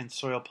 Air, and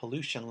Soil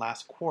Pollution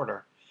last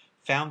quarter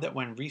found that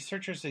when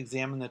researchers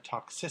examined the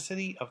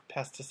toxicity of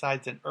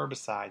pesticides and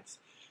herbicides,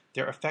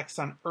 their effects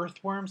on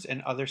earthworms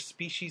and other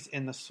species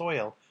in the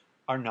soil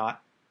are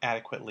not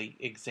adequately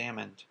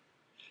examined.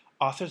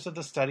 Authors of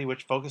the study,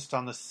 which focused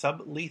on the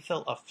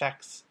sublethal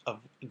effects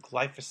of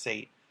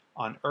glyphosate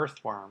on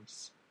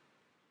earthworms.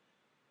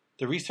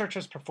 The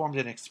researchers performed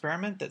an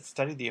experiment that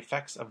studied the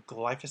effects of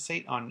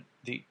glyphosate on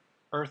the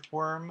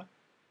earthworm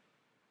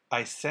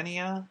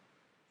Eisenia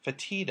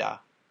fetida.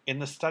 In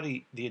the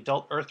study, the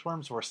adult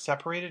earthworms were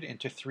separated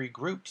into 3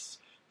 groups.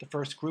 The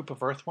first group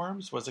of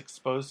earthworms was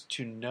exposed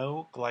to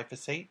no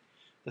glyphosate.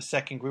 The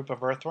second group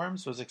of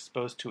earthworms was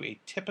exposed to a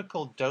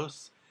typical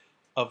dose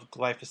of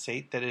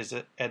glyphosate that is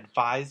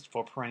advised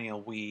for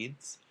perennial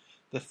weeds.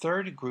 The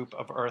third group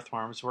of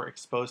earthworms were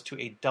exposed to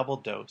a double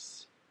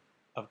dose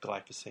of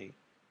glyphosate.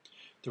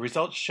 The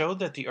results showed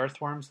that the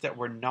earthworms that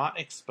were not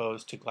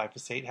exposed to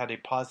glyphosate had a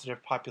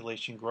positive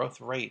population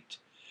growth rate.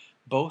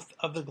 Both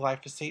of the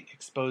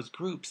glyphosate-exposed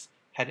groups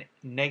had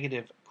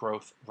negative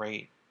growth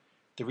rate.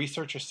 The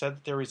researchers said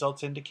that their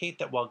results indicate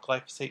that while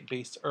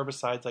glyphosate-based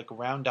herbicides like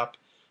Roundup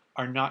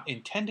are not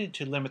intended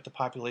to limit the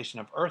population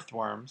of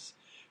earthworms,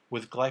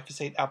 with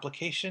glyphosate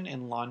application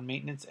in lawn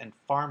maintenance and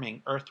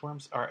farming,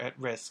 earthworms are at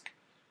risk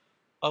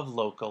of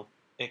local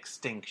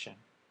extinction.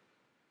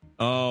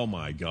 Oh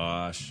my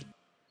gosh.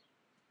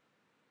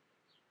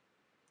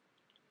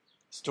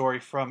 Story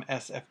from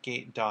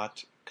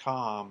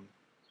sfgate.com.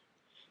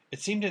 It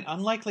seemed an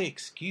unlikely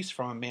excuse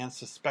from a man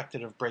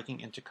suspected of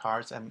breaking into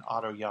cars at an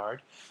auto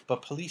yard,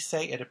 but police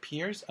say it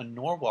appears a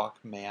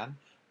Norwalk man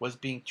was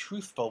being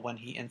truthful when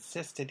he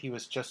insisted he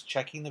was just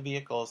checking the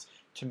vehicles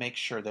to make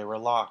sure they were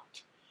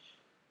locked.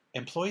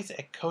 Employees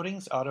at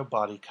Coatings Auto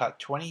Body caught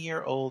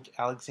 20-year-old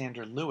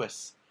Alexander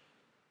Lewis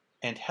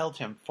and held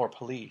him for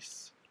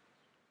police.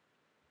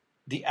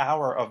 The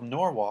Hour of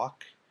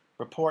Norwalk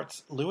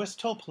reports Lewis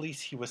told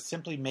police he was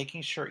simply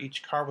making sure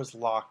each car was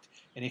locked,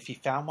 and if he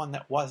found one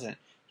that wasn't,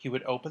 he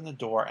would open the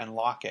door and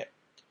lock it.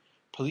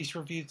 Police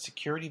reviewed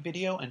security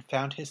video and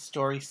found his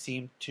story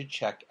seemed to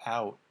check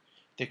out.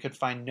 They could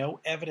find no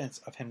evidence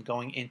of him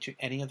going into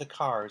any of the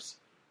cars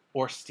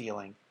or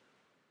stealing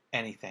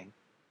anything.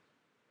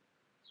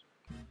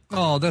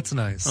 Oh, that's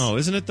nice. Oh,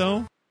 isn't it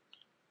though?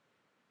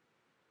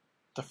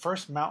 The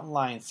first mountain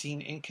lion seen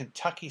in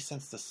Kentucky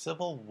since the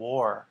Civil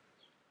War.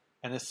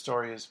 And this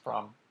story is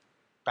from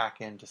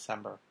back in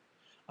December.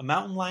 A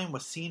mountain lion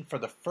was seen for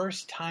the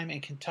first time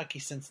in Kentucky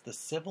since the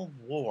Civil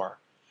War.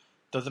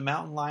 Though the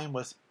mountain lion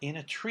was in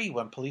a tree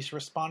when police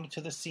responded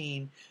to the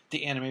scene,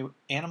 the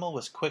animal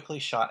was quickly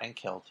shot and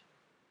killed.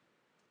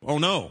 Oh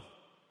no.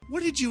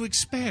 What did you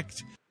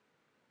expect?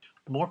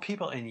 More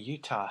people in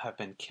Utah have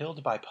been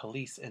killed by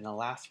police in the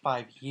last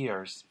 5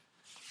 years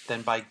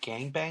than by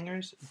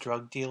gangbangers,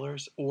 drug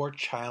dealers, or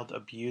child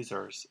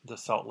abusers, the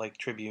Salt Lake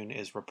Tribune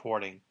is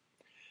reporting.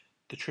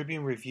 The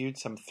Tribune reviewed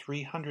some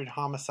 300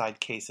 homicide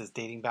cases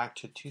dating back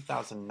to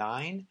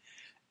 2009,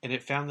 and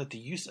it found that the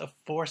use of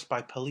force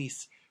by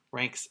police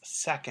ranks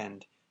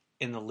second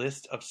in the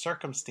list of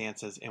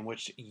circumstances in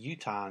which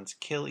Utahns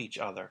kill each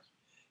other,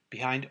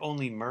 behind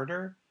only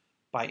murder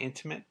by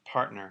intimate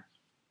partner.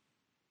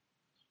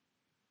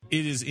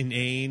 It is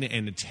inane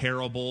and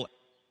terrible.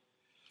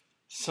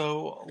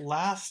 So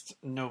last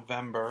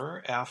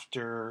November,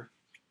 after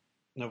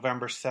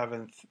November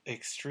 7th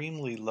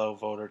extremely low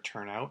voter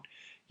turnout,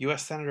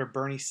 U.S. Senator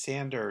Bernie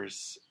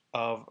Sanders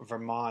of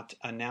Vermont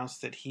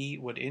announced that he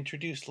would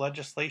introduce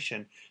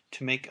legislation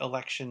to make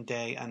Election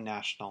Day a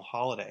national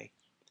holiday.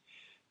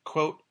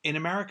 Quote, "In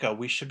America,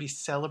 we should be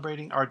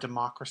celebrating our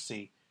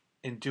democracy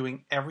and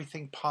doing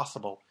everything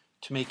possible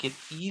to make it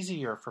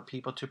easier for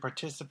people to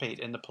participate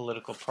in the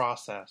political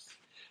process.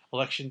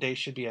 Election Day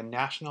should be a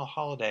national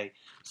holiday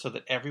so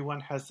that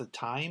everyone has the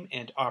time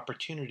and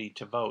opportunity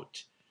to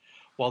vote.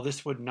 While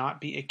this would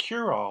not be a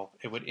cure-all,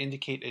 it would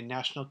indicate a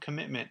national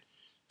commitment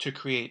to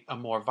create a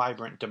more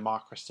vibrant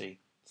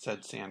democracy,"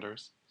 said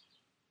Sanders.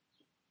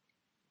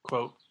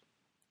 Quote,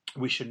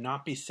 "We should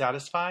not be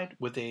satisfied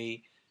with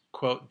a,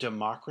 quote,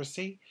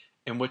 democracy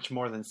in which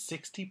more than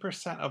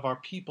 60% of our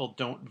people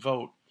don't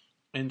vote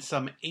and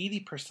some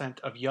 80%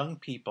 of young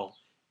people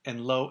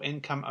and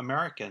low-income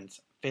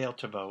Americans fail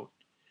to vote.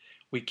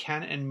 We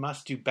can and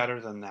must do better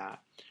than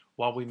that.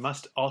 While we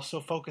must also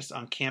focus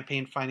on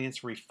campaign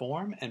finance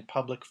reform and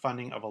public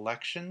funding of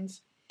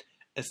elections,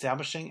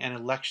 establishing an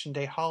Election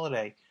Day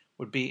holiday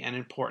would be an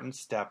important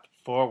step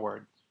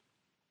forward."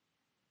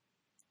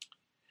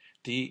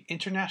 The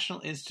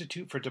International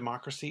Institute for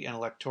Democracy and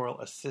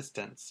Electoral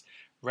Assistance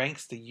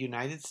ranks the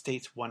United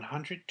States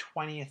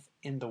 120th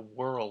in the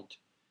world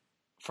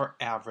for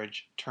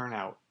average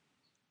turnout.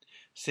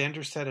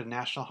 Sanders said a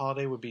national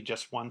holiday would be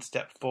just one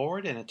step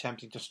forward in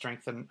attempting to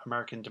strengthen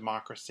American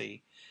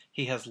democracy.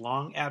 He has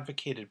long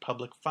advocated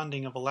public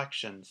funding of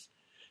elections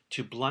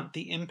to blunt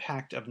the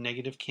impact of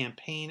negative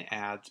campaign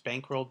ads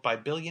bankrolled by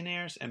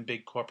billionaires and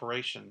big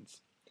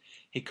corporations.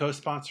 He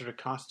co-sponsored a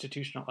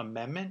constitutional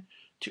amendment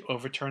to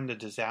overturn the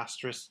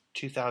disastrous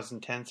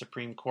 2010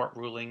 Supreme Court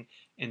ruling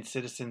in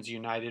Citizens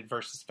United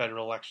versus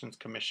Federal Elections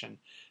Commission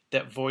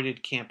that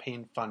voided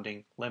campaign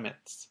funding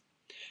limits.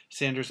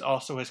 Sanders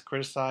also has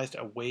criticized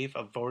a wave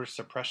of voter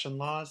suppression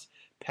laws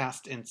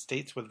passed in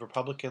states with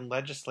Republican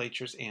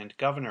legislatures and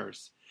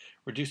governors,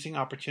 reducing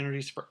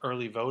opportunities for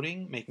early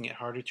voting, making it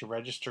harder to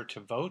register to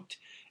vote,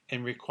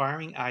 and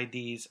requiring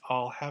IDs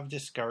all have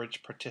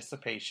discouraged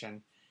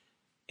participation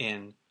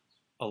in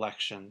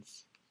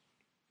elections.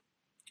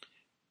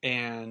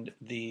 And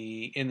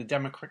in the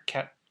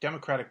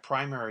Democratic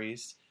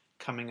primaries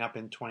coming up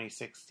in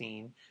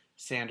 2016,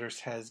 Sanders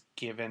has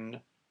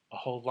given a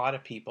whole lot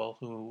of people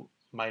who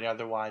might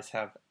otherwise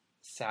have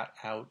sat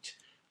out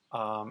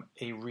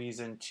a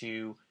reason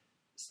to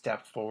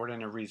step forward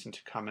and a reason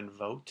to come and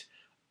vote.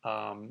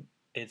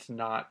 It's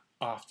not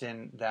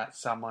often that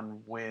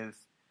someone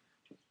with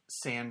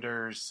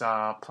Sanders'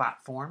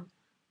 platform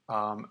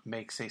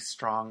makes a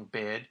strong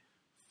bid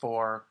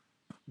for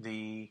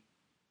the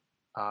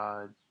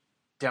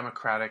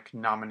Democratic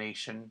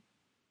nomination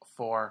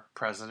for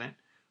president,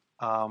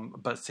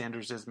 but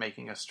Sanders is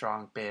making a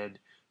strong bid,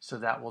 so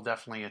that will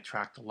definitely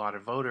attract a lot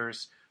of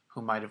voters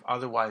who might have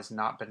otherwise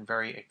not been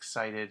very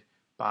excited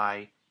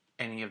by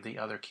any of the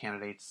other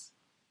candidates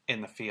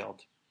in the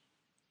field.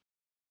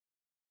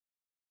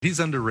 He's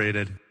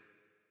underrated.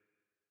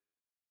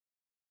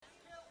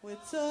 We're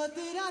taught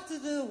that after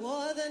the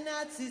war the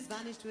Nazis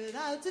vanished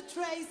without a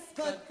trace,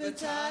 but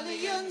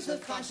battalions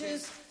of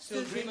fascists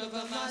still dream of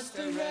a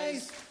master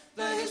race.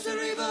 The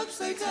history books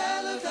they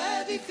tell of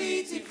their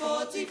defeat in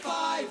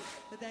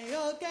 45, but they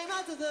all came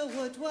out of the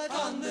woodwork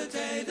on the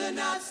day the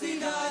Nazi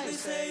died. They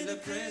say the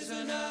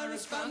prisoner of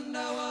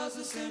Spandau was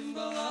a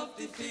symbol of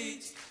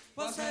defeat.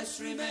 Whilst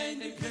Hess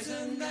remained in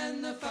prison,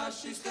 then the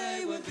fascists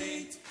they were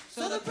beat.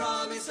 So the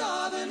promise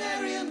of an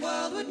Aryan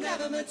world would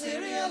never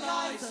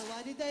materialize. So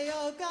why did they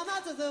all come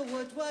out of the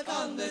woodwork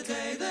on the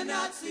day the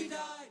Nazi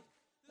died?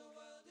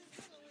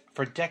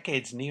 For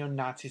decades,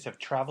 neo-Nazis have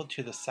traveled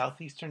to the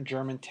southeastern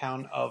German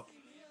town of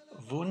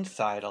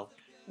Wunsiedel,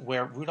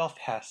 where Rudolf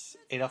Hess,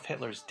 Adolf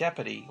Hitler's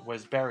deputy,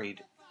 was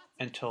buried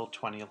until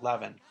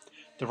 2011.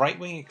 The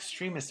right-wing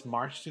extremists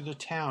marched through the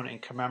town in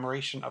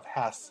commemoration of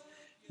Hess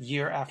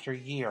year after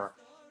year,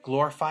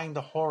 glorifying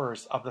the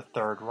horrors of the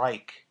Third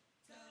Reich.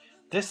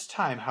 This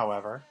time,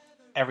 however,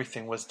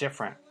 everything was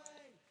different.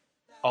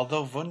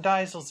 Although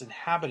Wundeisel's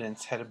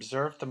inhabitants had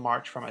observed the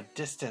march from a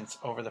distance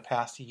over the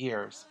past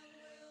years,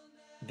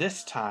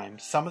 this time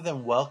some of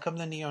them welcomed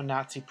the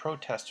neo-Nazi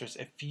protesters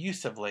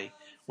effusively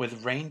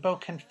with rainbow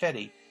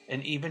confetti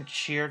and even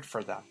cheered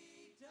for them.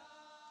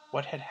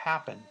 What had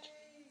happened?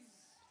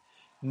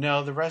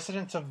 No, the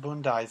residents of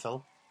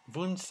Wunsiedel,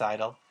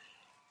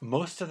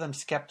 most of them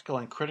skeptical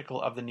and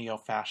critical of the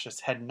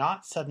neo-fascists, had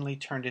not suddenly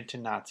turned into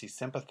Nazi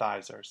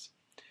sympathizers.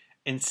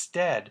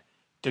 Instead,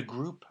 the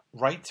group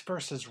Rights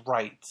versus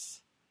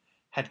Rights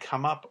had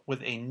come up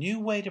with a new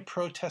way to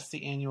protest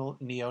the annual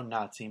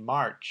neo-Nazi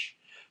march.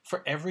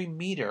 For every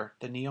meter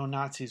the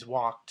neo-Nazis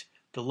walked,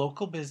 the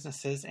local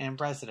businesses and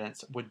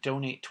residents would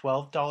donate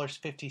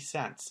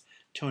 $12.50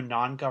 to a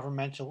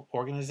non-governmental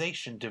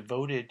organization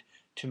devoted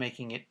to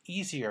making it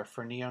easier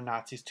for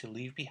neo-Nazis to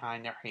leave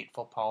behind their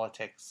hateful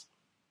politics.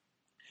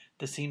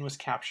 The scene was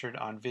captured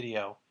on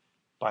video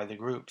by the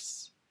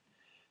groups.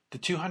 The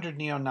 200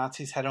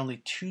 neo-Nazis had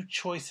only two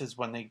choices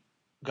when they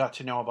got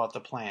to know about the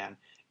plan.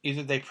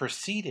 Either they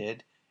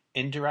proceeded,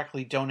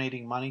 indirectly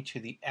donating money to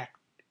the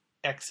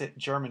Exit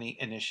Germany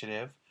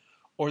initiative,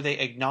 or they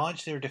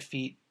acknowledged their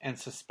defeat and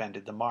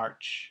suspended the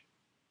march.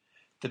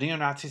 The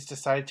neo-Nazis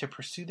decided to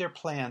pursue their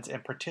plans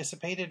and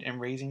participated in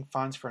raising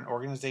funds for an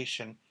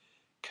organization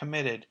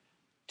committed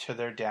to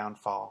their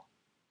downfall.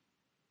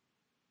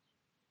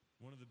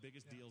 One of the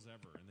biggest deals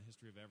ever in the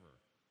history of ever.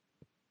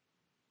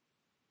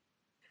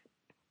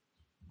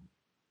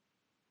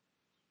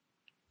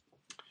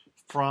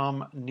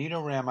 From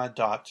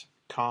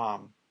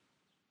Neatorama.com.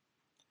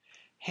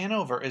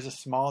 Hanover is a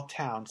small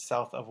town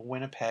south of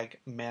Winnipeg,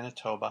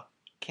 Manitoba,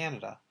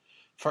 Canada.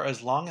 For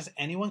as long as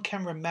anyone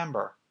can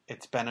remember,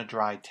 it's been a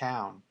dry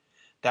town.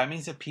 That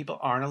means that people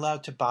aren't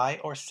allowed to buy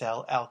or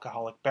sell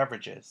alcoholic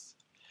beverages.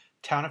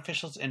 Town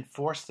officials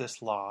enforced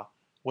this law,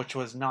 which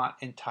was not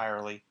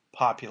entirely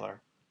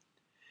popular.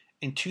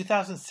 In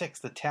 2006,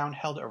 the town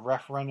held a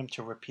referendum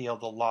to repeal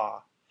the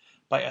law.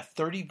 By a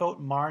 30-vote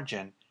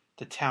margin,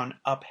 the town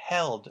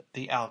upheld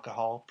the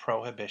alcohol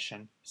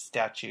prohibition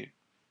statute.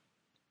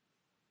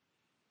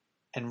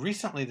 And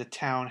recently the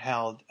town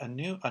held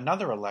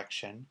another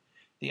election.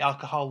 The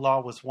alcohol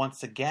law was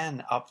once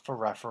again up for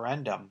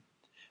referendum.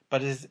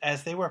 But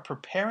as they were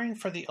preparing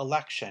for the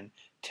election,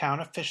 town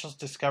officials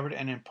discovered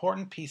an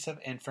important piece of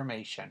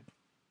information.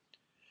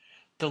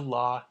 The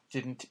law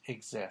didn't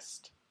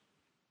exist.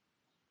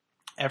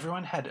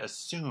 Everyone had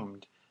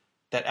assumed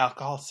that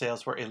alcohol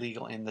sales were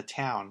illegal in the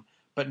town,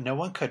 but no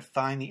one could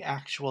find the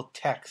actual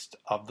text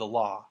of the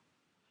law.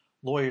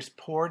 Lawyers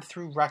pored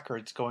through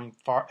records going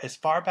as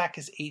far back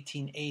as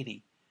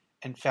 1880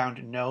 and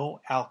found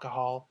no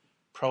alcohol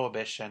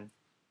prohibition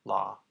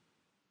law.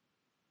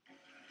 What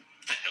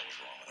the hell is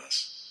wrong with us?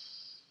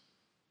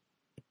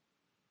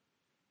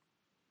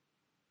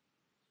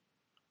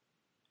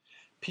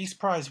 Peace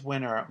Prize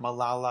winner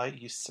Malala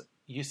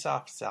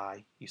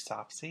Yousafzai.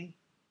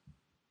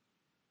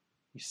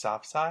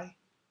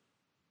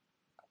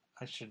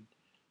 I should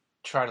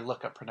try to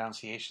look up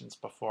pronunciations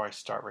before I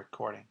start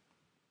recording.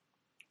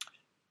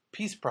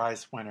 Peace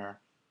Prize winner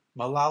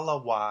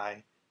Malala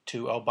Y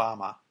to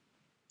Obama.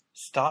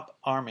 Stop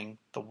arming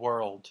the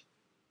world.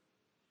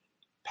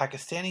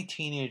 Pakistani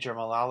teenager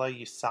Malala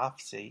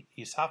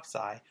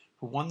Yousafzai,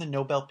 who won the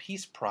Nobel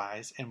Peace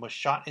Prize and was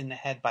shot in the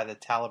head by the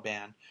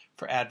Taliban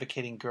for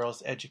advocating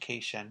girls'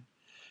 education,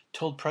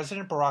 told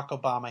President Barack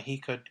Obama he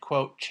could,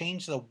 quote,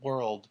 change the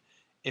world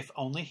if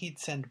only he'd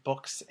send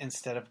books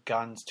instead of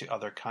guns to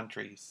other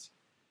countries.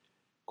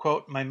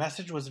 Quote, my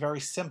message was very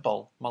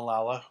simple,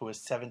 Malala, who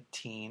is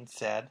 17,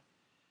 said,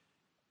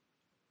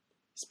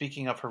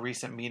 speaking of her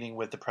recent meeting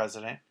with the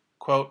president.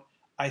 Quote,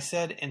 I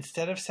said,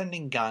 instead of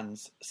sending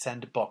guns,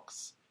 send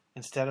books.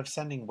 Instead of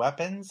sending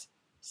weapons,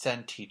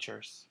 send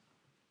teachers.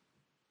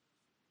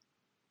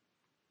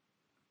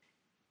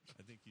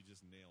 I think you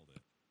just nailed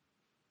it.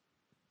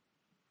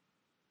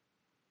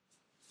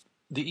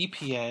 The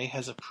EPA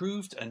has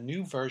approved a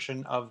new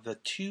version of the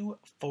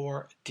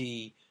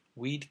 2,4-D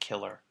weed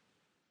killer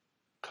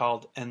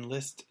called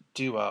Enlist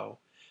Duo.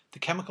 The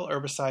chemical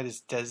herbicide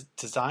is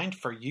designed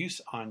for use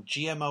on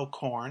GMO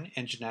corn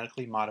and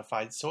genetically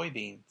modified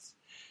soybeans.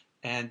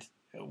 And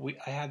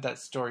I had that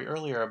story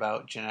earlier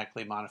about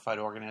genetically modified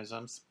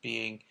organisms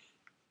being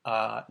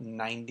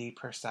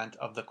 90%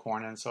 of the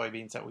corn and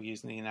soybeans that we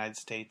use in the United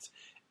States.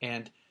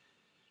 And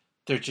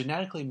they're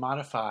genetically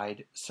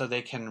modified so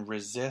they can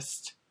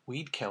resist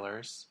weed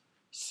killers,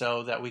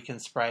 so that we can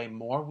spray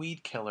more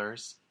weed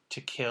killers to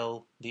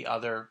kill the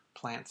other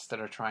plants that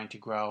are trying to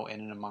grow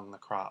in and among the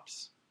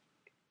crops.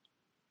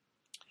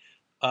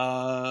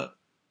 The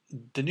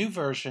new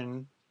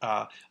version,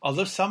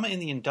 although some in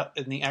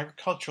the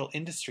agricultural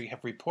industry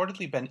have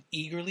reportedly been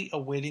eagerly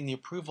awaiting the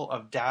approval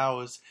of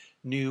Dow's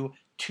new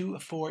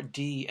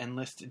 2,4-D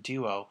Enlist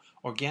Duo,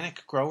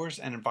 organic growers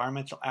and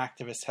environmental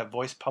activists have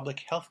voiced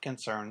public health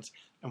concerns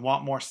and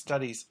want more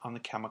studies on the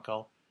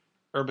chemical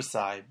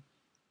herbicide.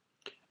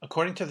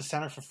 According to the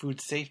Center for Food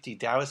Safety,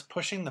 Dow is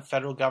pushing the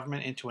federal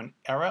government into an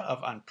era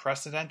of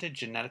unprecedented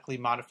genetically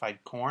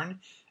modified corn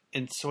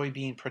and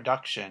soybean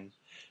production.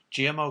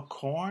 GMO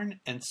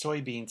corn and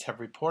soybeans have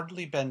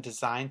reportedly been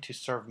designed to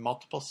serve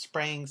multiple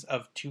sprayings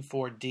of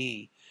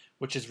 2,4-D,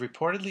 which is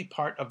reportedly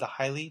part of the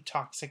highly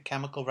toxic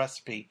chemical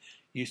recipe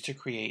used to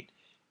create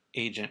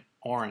Agent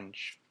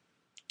Orange.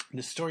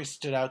 This story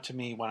stood out to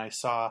me when I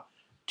saw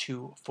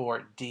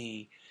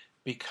 2,4-D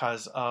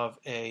because of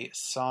a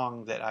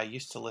song that I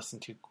used to listen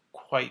to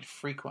quite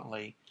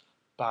frequently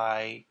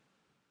by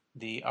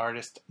the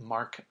artist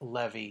Mark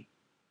Levy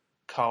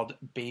called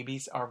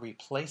Babies Are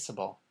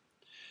Replaceable,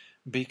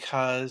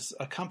 because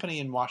a company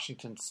in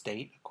Washington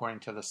State,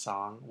 according to the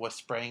song, was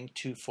spraying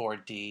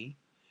 2,4-D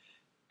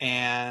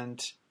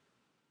and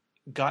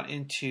got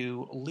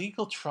into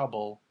legal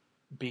trouble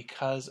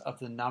because of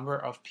the number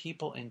of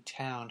people in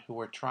town who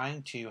were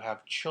trying to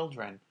have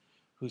children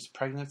whose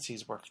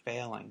pregnancies were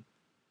failing.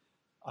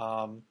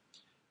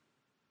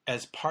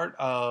 As part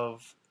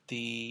of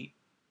the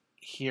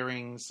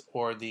hearings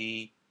or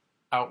the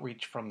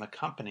outreach from the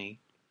company,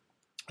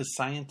 the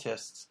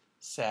scientists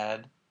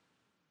said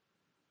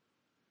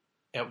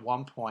at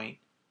one point,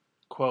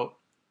 quote,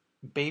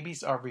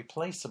 "Babies are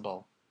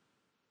replaceable,"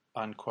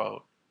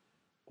 unquote,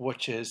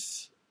 which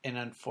is an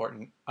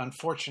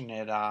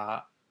unfortunate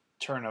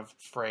turn of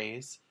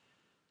phrase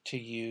to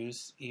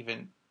use,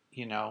 even,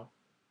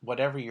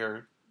 whatever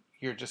you're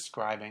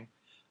describing.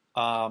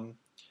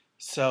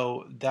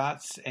 So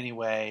that's,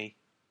 anyway,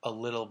 a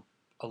little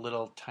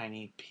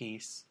tiny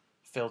piece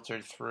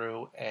filtered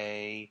through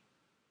a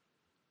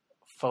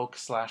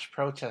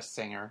folk/protest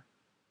singer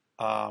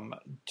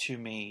to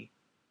me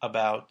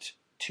about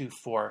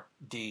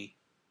 2,4-D.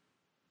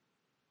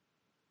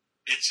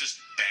 It's just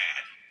bad.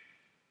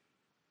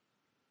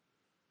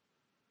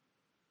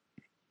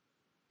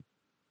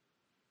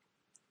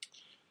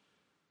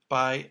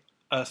 By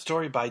a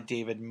story by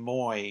David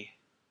Moy.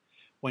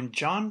 When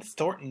John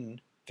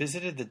Thornton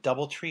visited the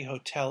Doubletree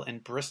Hotel in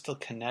Bristol,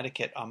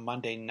 Connecticut on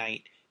Monday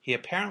night, he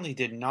apparently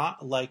did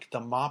not like the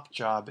mop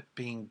job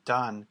being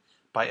done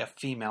by a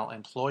female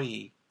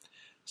employee.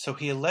 So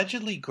he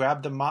allegedly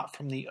grabbed the mop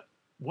from the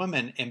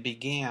woman and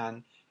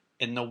began,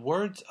 in the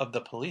words of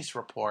the police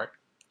report,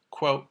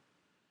 quote,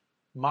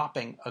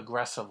 mopping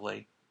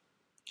aggressively.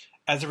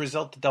 As a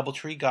result, the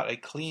Doubletree got a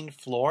clean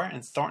floor,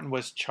 and Thornton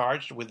was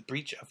charged with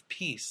breach of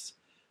peace,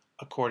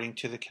 according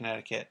to the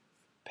Connecticut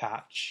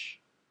Patch.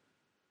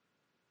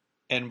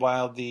 And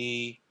while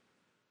the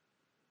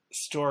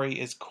story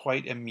is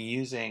quite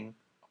amusing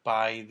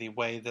by the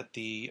way that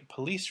the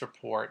police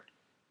report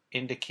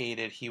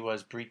indicated he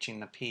was breaching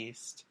the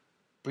peace,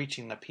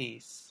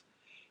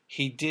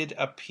 he did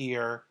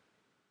appear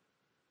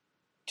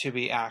to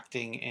be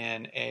acting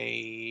in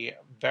a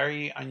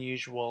very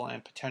unusual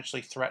and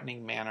potentially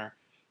threatening manner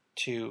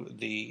to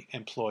the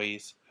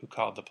employees who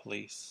called the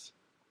police.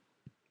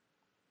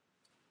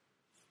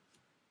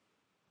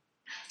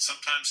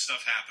 Sometimes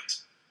stuff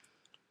happens.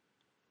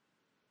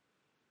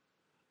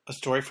 A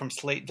story from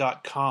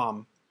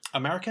Slate.com.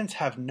 Americans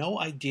have no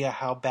idea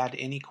how bad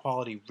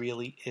inequality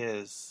really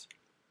is.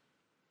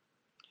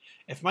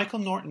 If Michael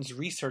Norton's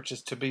research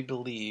is to be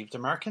believed,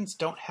 Americans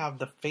don't have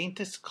the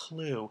faintest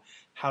clue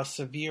how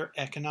severe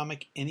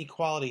economic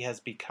inequality has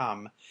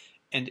become,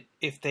 and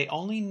if they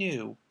only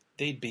knew,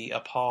 they'd be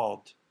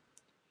appalled.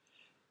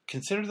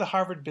 Consider the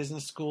Harvard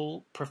Business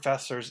School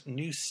professor's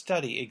new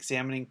study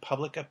examining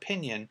public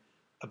opinion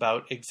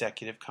about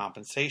executive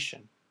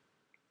compensation.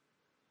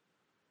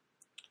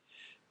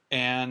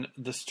 And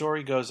the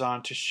story goes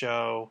on to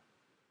show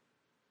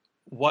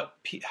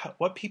what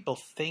people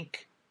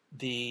think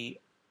the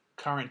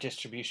current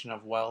distribution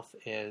of wealth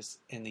is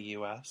in the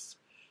U.S.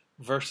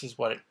 versus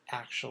what it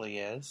actually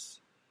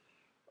is,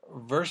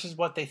 versus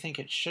what they think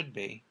it should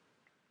be.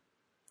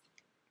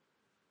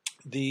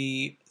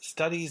 The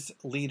study's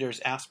leaders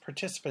asked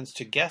participants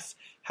to guess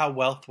how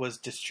wealth was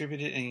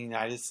distributed in the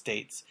United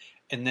States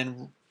and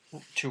then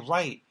to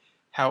write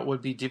how it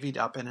would be divvied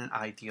up in an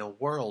ideal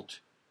world.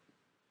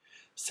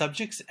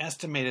 Subjects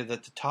estimated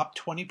that the top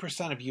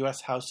 20% of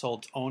U.S.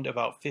 households owned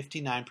about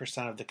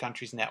 59% of the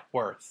country's net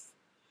worth,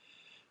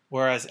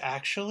 whereas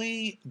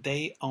actually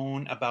they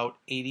own about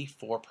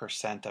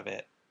 84% of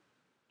it.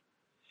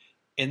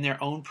 In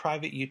their own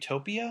private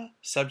utopia,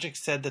 subjects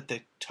said that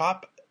the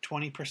top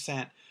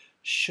 20%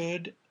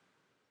 should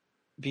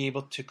be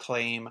able to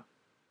claim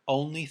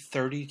only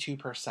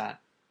 32%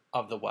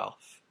 of the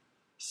wealth.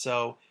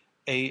 So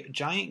a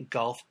giant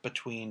gulf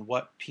between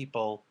what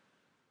people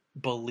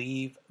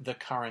believe the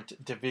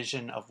current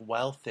division of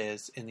wealth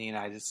is in the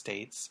United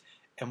States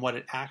and what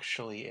it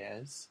actually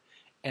is,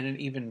 and an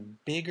even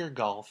bigger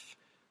gulf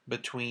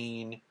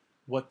between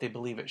what they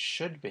believe it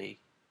should be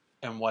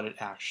and what it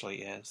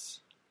actually is.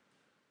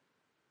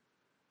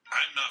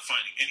 I'm not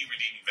finding any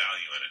redeeming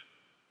value in it.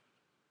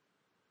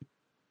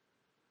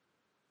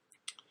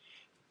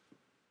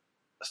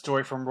 A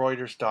story from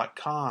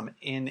Reuters.com.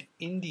 In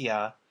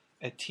India,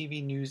 a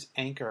TV news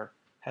anchor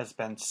has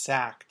been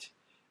sacked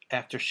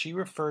after she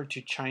referred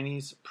to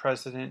Chinese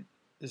President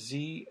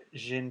Xi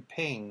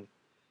Jinping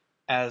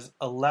as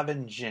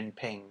 11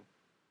 Jinping,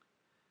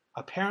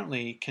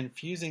 apparently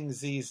confusing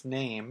Xi's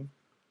name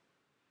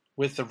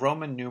with the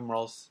Roman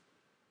numerals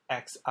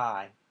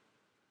XI.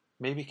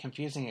 Maybe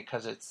confusing it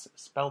because it's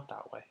spelled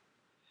that way.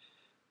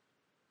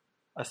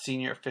 A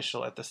senior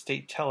official at the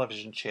state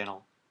television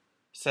channel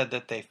said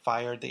that they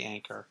fired the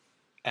anchor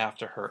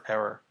after her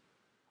error.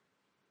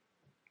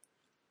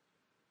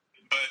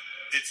 But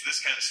it's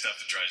this kind of stuff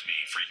that drives me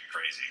freaking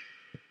crazy.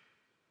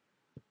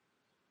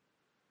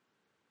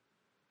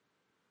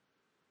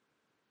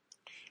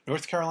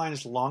 North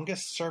Carolina's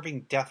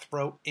longest-serving death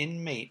row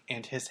inmate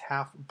and his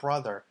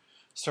half-brother,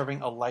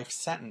 serving a life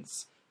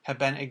sentence, have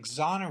been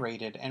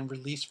exonerated and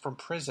released from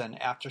prison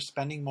after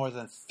spending more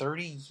than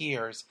 30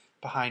 years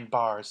behind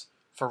bars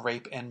for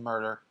rape and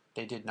murder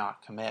they did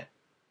not commit.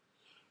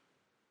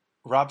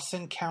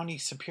 Robeson County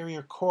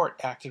Superior Court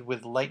acted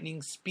with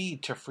lightning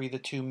speed to free the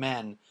two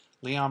men,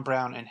 Leon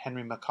Brown and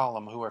Henry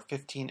McCollum, who were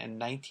 15 and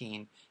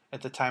 19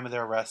 at the time of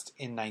their arrest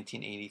in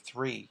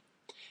 1983.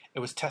 It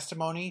was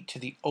testimony to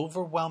the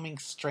overwhelming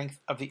strength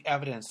of the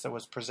evidence that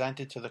was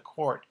presented to the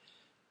court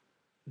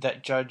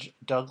that Judge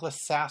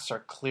Douglas Sasser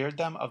cleared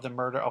them of the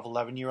murder of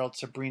 11-year-old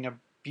Sabrina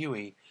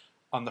Buie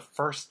on the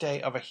first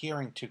day of a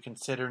hearing to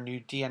consider new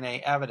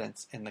DNA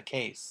evidence in the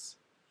case.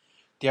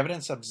 The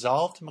evidence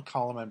absolved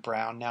McCollum and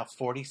Brown, now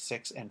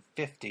 46 and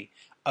 50,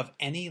 of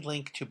any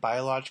link to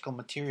biological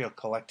material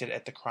collected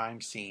at the crime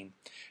scene.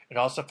 It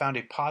also found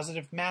a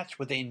positive match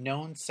with a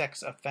known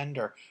sex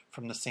offender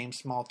from the same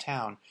small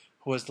town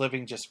who was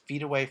living just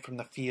feet away from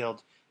the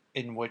field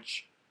in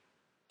which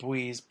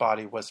Buie's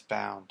body was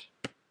found.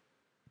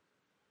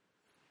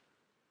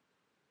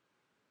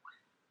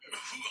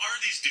 Who are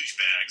these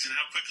douchebags, and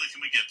how quickly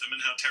can we get them,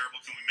 and how terrible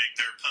can we make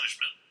their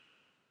punishment?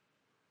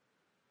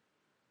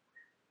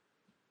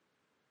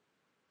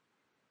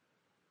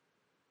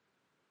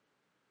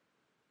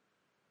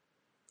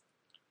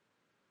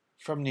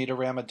 From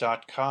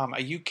Neatorama.com,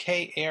 a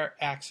UK air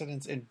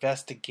accidents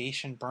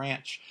investigation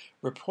branch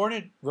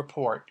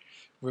report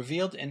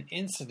revealed an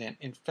incident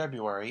in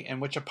February in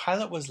which a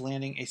pilot was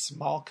landing a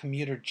small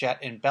commuter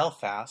jet in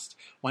Belfast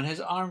when his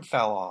arm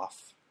fell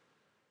off.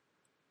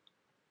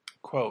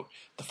 Quote,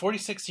 the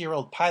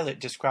 46-year-old pilot,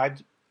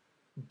 described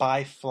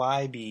by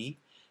Flybe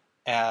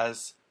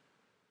as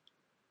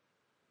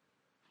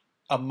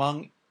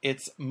among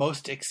its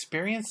most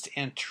experienced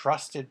and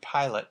trusted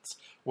pilots,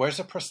 wears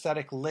a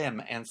prosthetic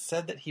limb and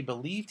said that he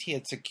believed he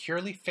had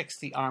securely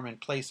fixed the arm in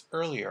place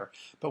earlier,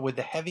 but with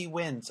the heavy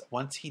winds,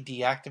 once he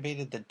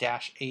deactivated the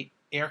Dash 8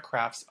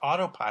 aircraft's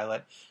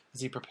autopilot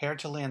as he prepared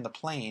to land the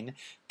plane,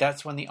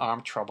 that's when the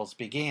arm troubles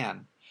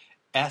began.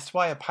 Asked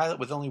why a pilot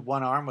with only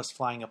one arm was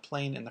flying a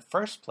plane in the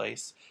first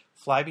place,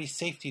 Flybe's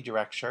safety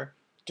director,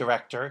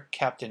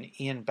 Captain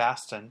Ian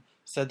Baston,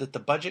 said that the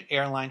budget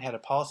airline had a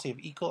policy of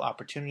equal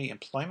opportunity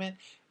employment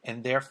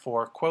and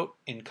therefore, quote,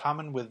 in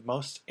common with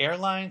most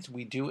airlines,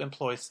 we do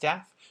employ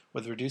staff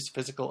with reduced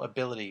physical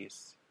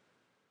abilities.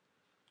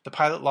 The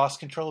pilot lost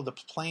control of the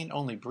plane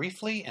only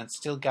briefly and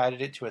still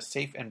guided it to a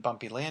safe and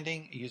bumpy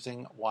landing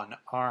using one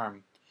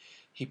arm.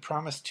 He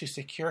promised to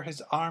secure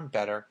his arm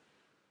better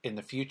in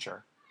the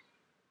future.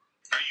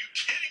 Are you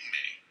kidding me?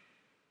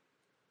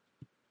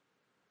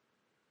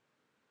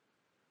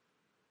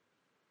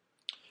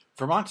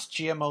 Vermont's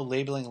GMO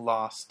labeling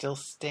law still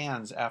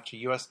stands after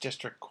U.S.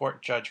 District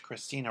Court Judge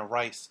Christina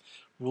Rice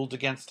ruled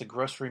against the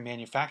Grocery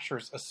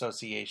Manufacturers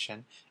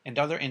Association and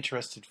other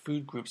interested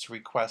food groups'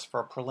 request for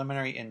a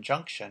preliminary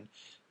injunction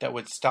that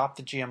would stop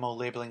the GMO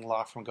labeling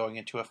law from going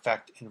into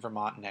effect in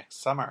Vermont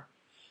next summer.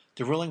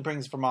 The ruling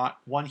brings Vermont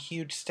one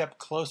huge step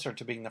closer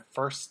to being the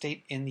first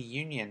state in the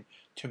union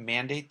to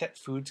mandate that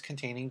foods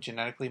containing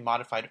genetically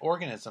modified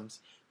organisms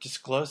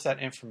disclose that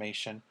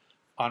information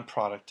on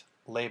product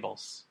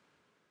labels.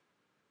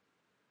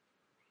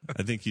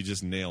 I think you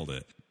just nailed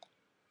it.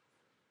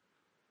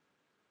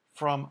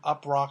 From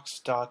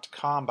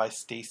uprocks.com by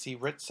Stacy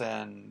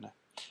Ritson.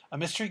 A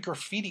mystery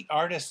graffiti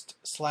artist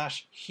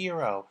 /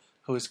 hero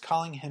who is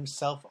calling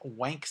himself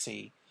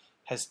Wanksy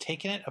has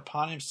taken it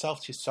upon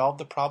himself to solve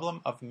the problem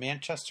of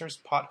Manchester's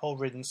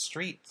pothole-ridden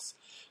streets,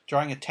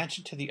 drawing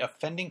attention to the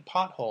offending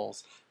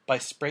potholes by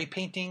spray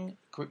painting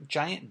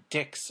giant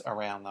dicks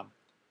around them.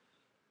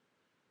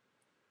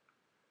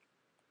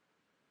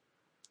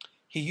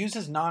 He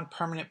uses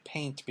non-permanent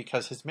paint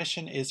because his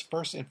mission is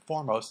first and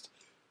foremost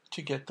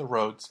to get the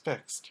roads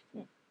fixed.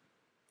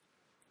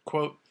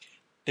 Quote,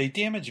 they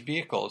damage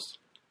vehicles.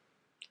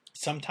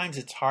 Sometimes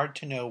it's hard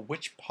to know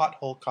which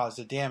pothole caused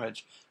the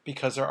damage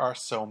because there are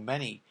so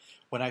many.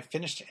 When I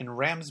finished in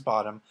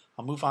Ramsbottom,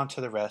 I'll move on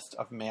to the rest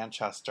of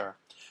Manchester.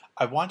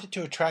 I wanted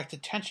to attract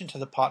attention to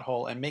the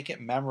pothole and make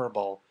it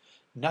memorable.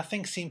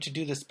 Nothing seemed to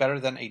do this better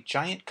than a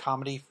giant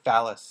comedy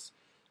phallus.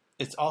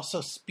 It's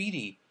also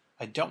speedy.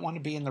 I don't want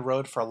to be in the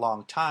road for a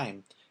long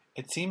time.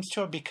 It seems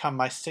to have become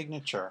my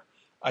signature.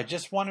 I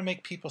just want to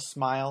make people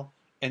smile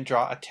and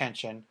draw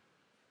attention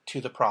to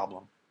the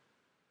problem.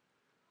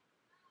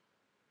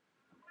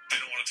 They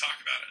don't want to talk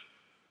about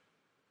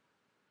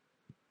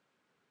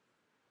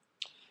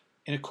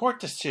it. In a court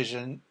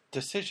decision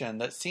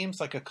that seems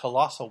like a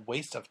colossal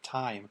waste of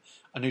time,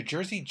 a New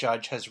Jersey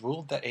judge has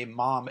ruled that a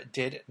mom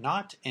did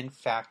not, in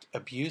fact,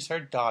 abuse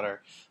her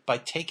daughter by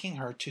taking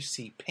her to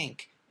see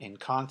Pink in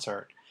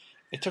concert.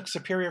 It took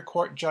Superior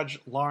Court Judge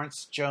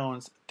Lawrence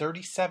Jones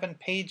 37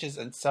 pages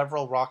and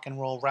several rock and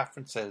roll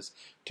references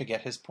to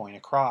get his point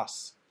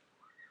across.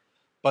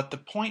 But the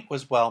point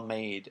was well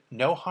made.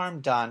 No harm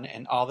done,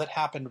 and all that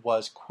happened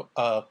was,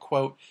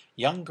 quote,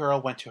 young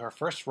girl went to her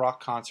first rock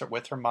concert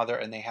with her mother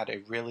and they had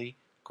a really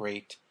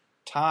great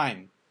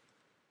time.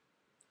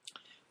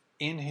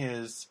 In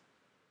his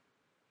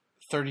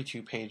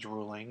 32-page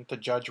ruling, the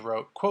judge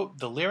wrote, quote,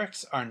 the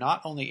lyrics are not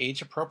only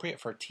age-appropriate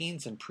for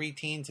teens and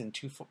preteens in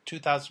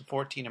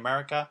 2014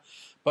 America,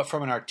 but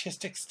from an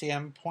artistic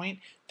standpoint,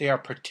 they are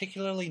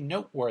particularly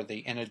noteworthy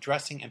in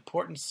addressing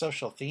important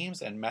social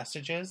themes and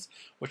messages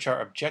which are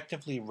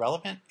objectively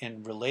relevant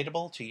and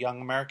relatable to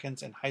young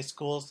Americans in high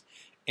schools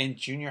and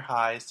junior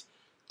highs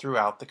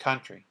throughout the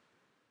country.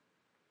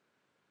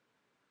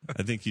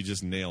 I think you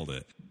just nailed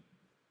it.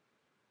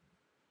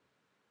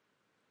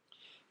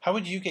 How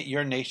would you get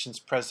your nation's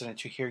president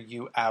to hear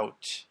you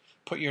out?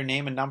 put your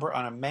name and number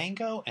on a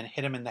mango and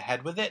hit him in the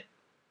head with it?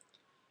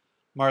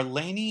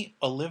 Marlene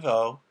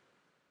Olivo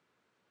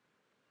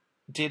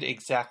did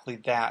exactly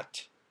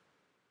that.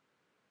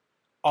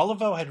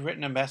 Olivo had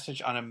written a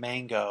message on a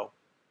mango,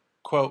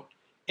 quote,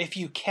 "If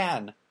you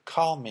can,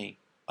 call me,"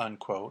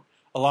 unquote,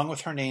 along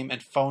with her name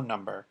and phone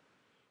number.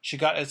 She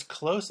got as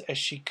close as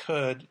she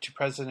could to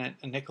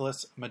President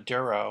Nicolas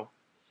Maduro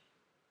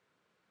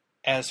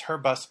as her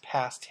bus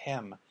passed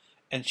him,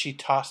 and she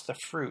tossed the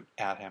fruit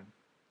at him.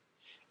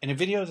 In a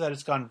video that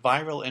has gone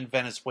viral in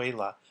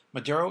Venezuela,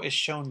 Maduro is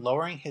shown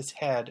lowering his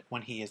head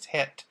when he is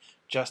hit,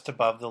 just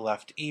above the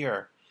left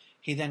ear.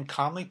 He then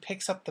calmly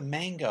picks up the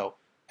mango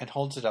and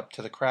holds it up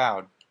to the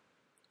crowd.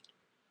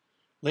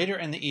 Later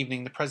in the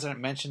evening, the president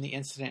mentioned the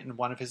incident in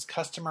one of his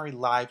customary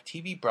live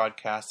TV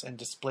broadcasts and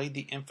displayed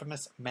the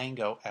infamous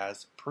mango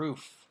as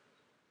proof.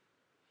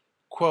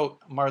 Quote,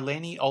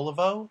 "Marlene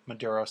Olivo,"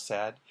 Maduro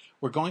said,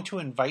 "we're going to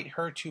invite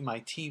her to my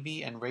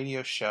TV and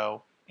radio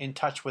show, In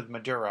Touch with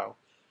Maduro.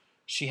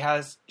 She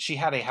had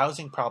a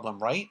housing problem,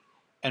 right?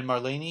 And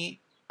Marlene,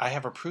 I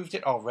have approved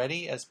it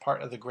already as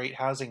part of the Great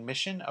Housing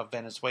Mission of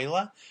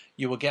Venezuela.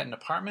 You will get an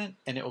apartment,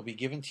 and it will be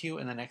given to you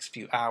in the next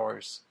few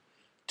hours.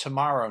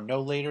 Tomorrow,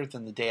 no later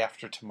than the day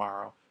after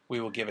tomorrow,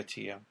 we will give it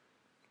to you."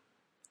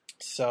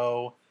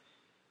 So,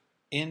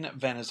 in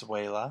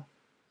Venezuela,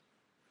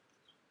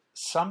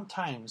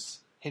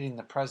 sometimes hitting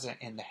the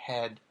president in the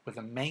head with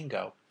a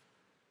mango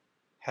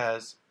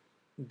has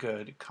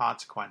good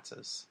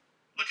consequences.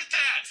 Look at that!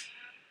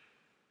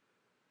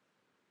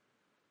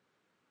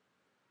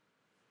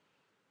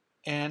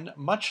 And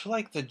much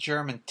like the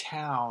German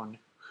town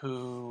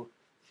who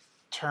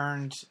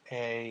turned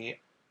a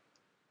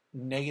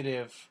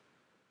negative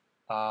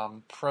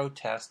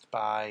protest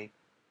by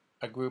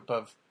a group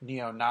of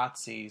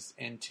neo-Nazis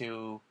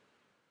into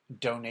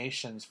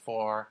donations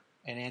for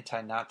an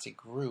anti-Nazi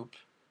group,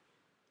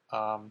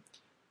 Ann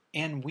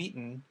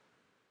Wheaton,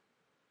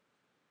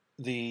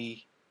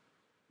 the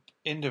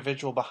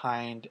individual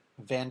behind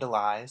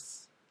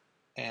Vandalize,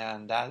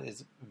 and that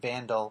is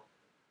Vandal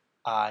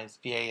Eyes,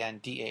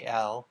 Vandaleys,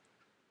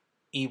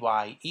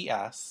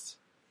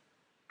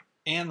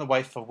 and the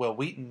wife of Will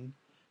Wheaton,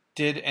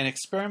 did an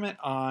experiment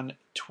on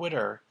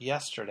Twitter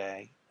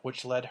yesterday,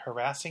 which led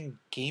harassing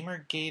gamer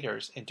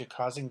gators into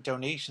causing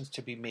donations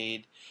to be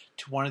made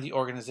to one of the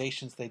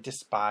organizations they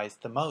despise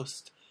the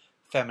most,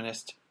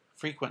 Feminist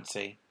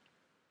Frequency.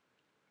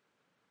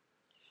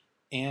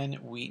 Ann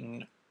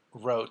Wheaton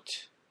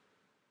wrote,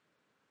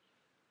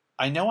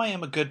 "I know I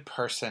am a good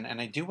person, and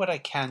I do what I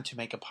can to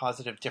make a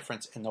positive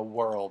difference in the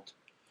world.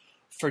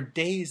 For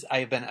days I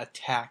have been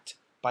attacked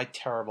by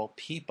terrible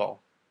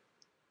people.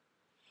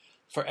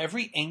 For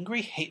every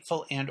angry,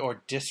 hateful, and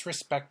or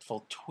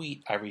disrespectful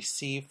tweet I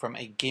receive from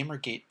a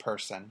Gamergate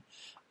person,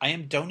 I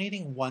am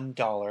donating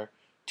 $1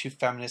 to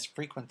Feminist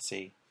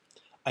Frequency.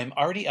 I'm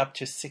already up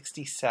to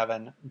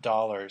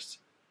 $67,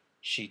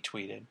 she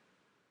tweeted.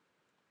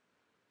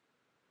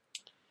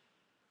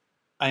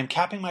 I am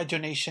capping my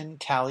donation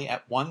tally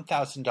at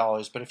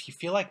 $1,000, but if you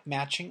feel like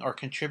matching or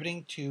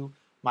contributing to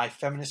my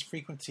Feminist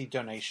Frequency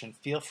donation,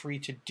 feel free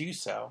to do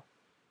so,"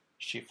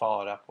 she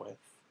followed up with.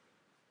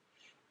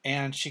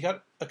 And she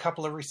got a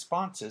couple of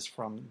responses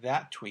from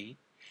that tweet.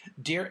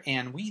 "Dear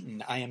Ann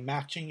Wheaton, I am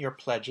matching your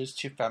pledges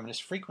to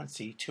Feminist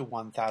Frequency to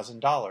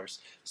 $1,000,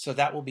 so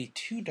that will be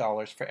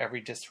 $2 for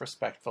every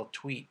disrespectful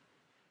tweet."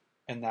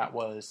 And that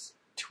was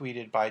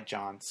tweeted by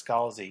John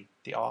Scalzi,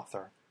 the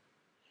author.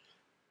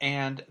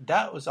 And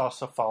that was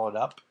also followed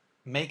up,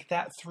 "Make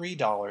that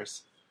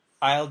 $3.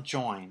 I'll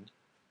join,"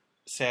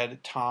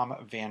 said Tom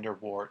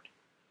Vanderwart.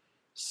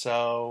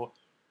 So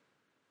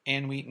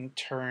Ann Wheaton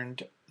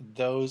turned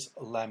those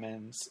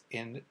lemons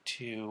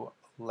into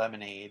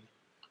lemonade.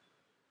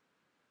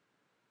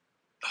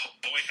 Oh,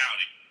 boy,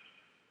 howdy.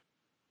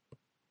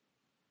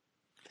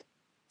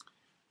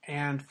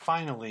 And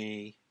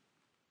finally,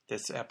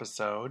 this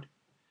episode,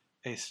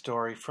 a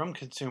story from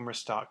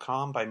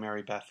Consumers.com by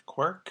Mary Beth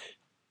Quirk.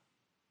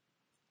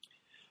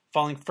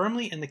 Falling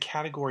firmly in the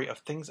category of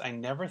things I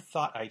never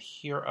thought I'd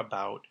hear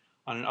about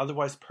on an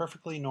otherwise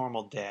perfectly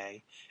normal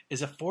day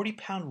is a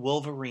 40-pound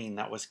wolverine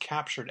that was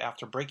captured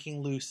after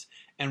breaking loose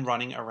and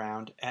running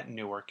around at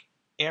Newark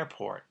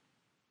Airport.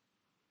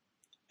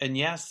 And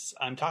yes,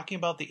 I'm talking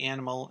about the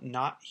animal,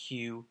 not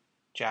Hugh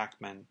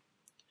Jackman.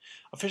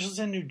 Officials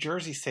in New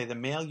Jersey say the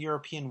male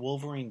European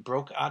wolverine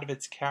broke out of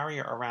its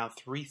carrier around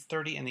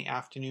 3:30 in the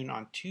afternoon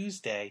on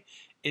Tuesday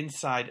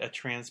inside a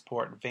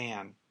transport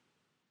van.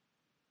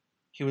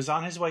 He was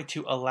on his way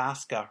to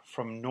Alaska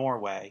from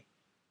Norway,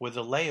 with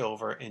a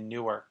layover in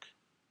Newark.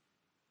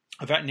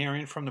 A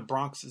veterinarian from the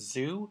Bronx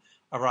Zoo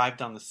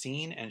arrived on the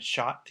scene and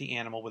shot the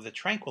animal with a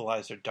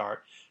tranquilizer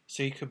dart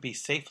so he could be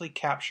safely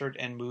captured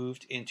and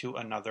moved into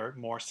another,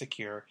 more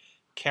secure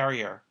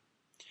carrier.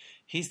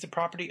 He's the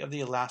property of the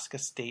Alaska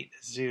State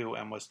Zoo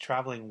and was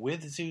traveling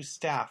with zoo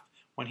staff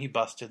when he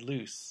busted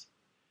loose.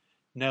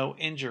 No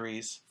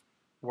injuries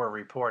were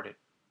reported.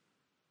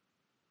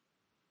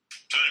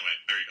 So anyway,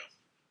 there you go.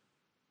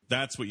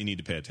 That's what you need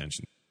to pay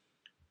attention.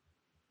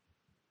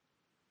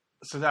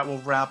 So that will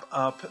wrap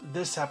up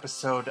this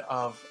episode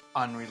of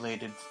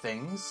Unrelated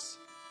Things.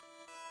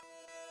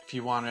 If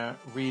you want to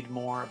read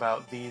more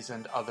about these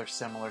and other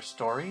similar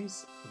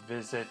stories,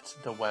 visit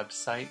the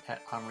website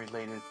at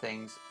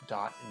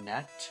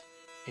unrelatedthings.net.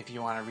 If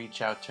you want to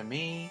reach out to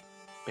me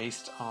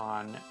based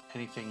on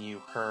anything you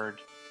heard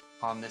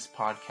on this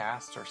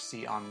podcast or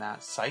see on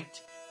that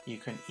site, you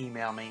can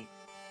email me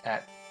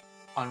at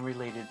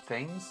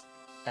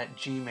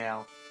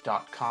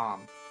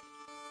unrelatedthings@gmail.com.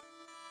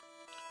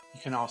 You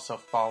can also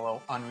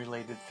follow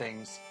Unrelated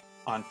Things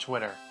on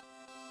Twitter.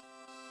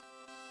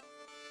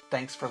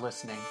 Thanks for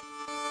listening.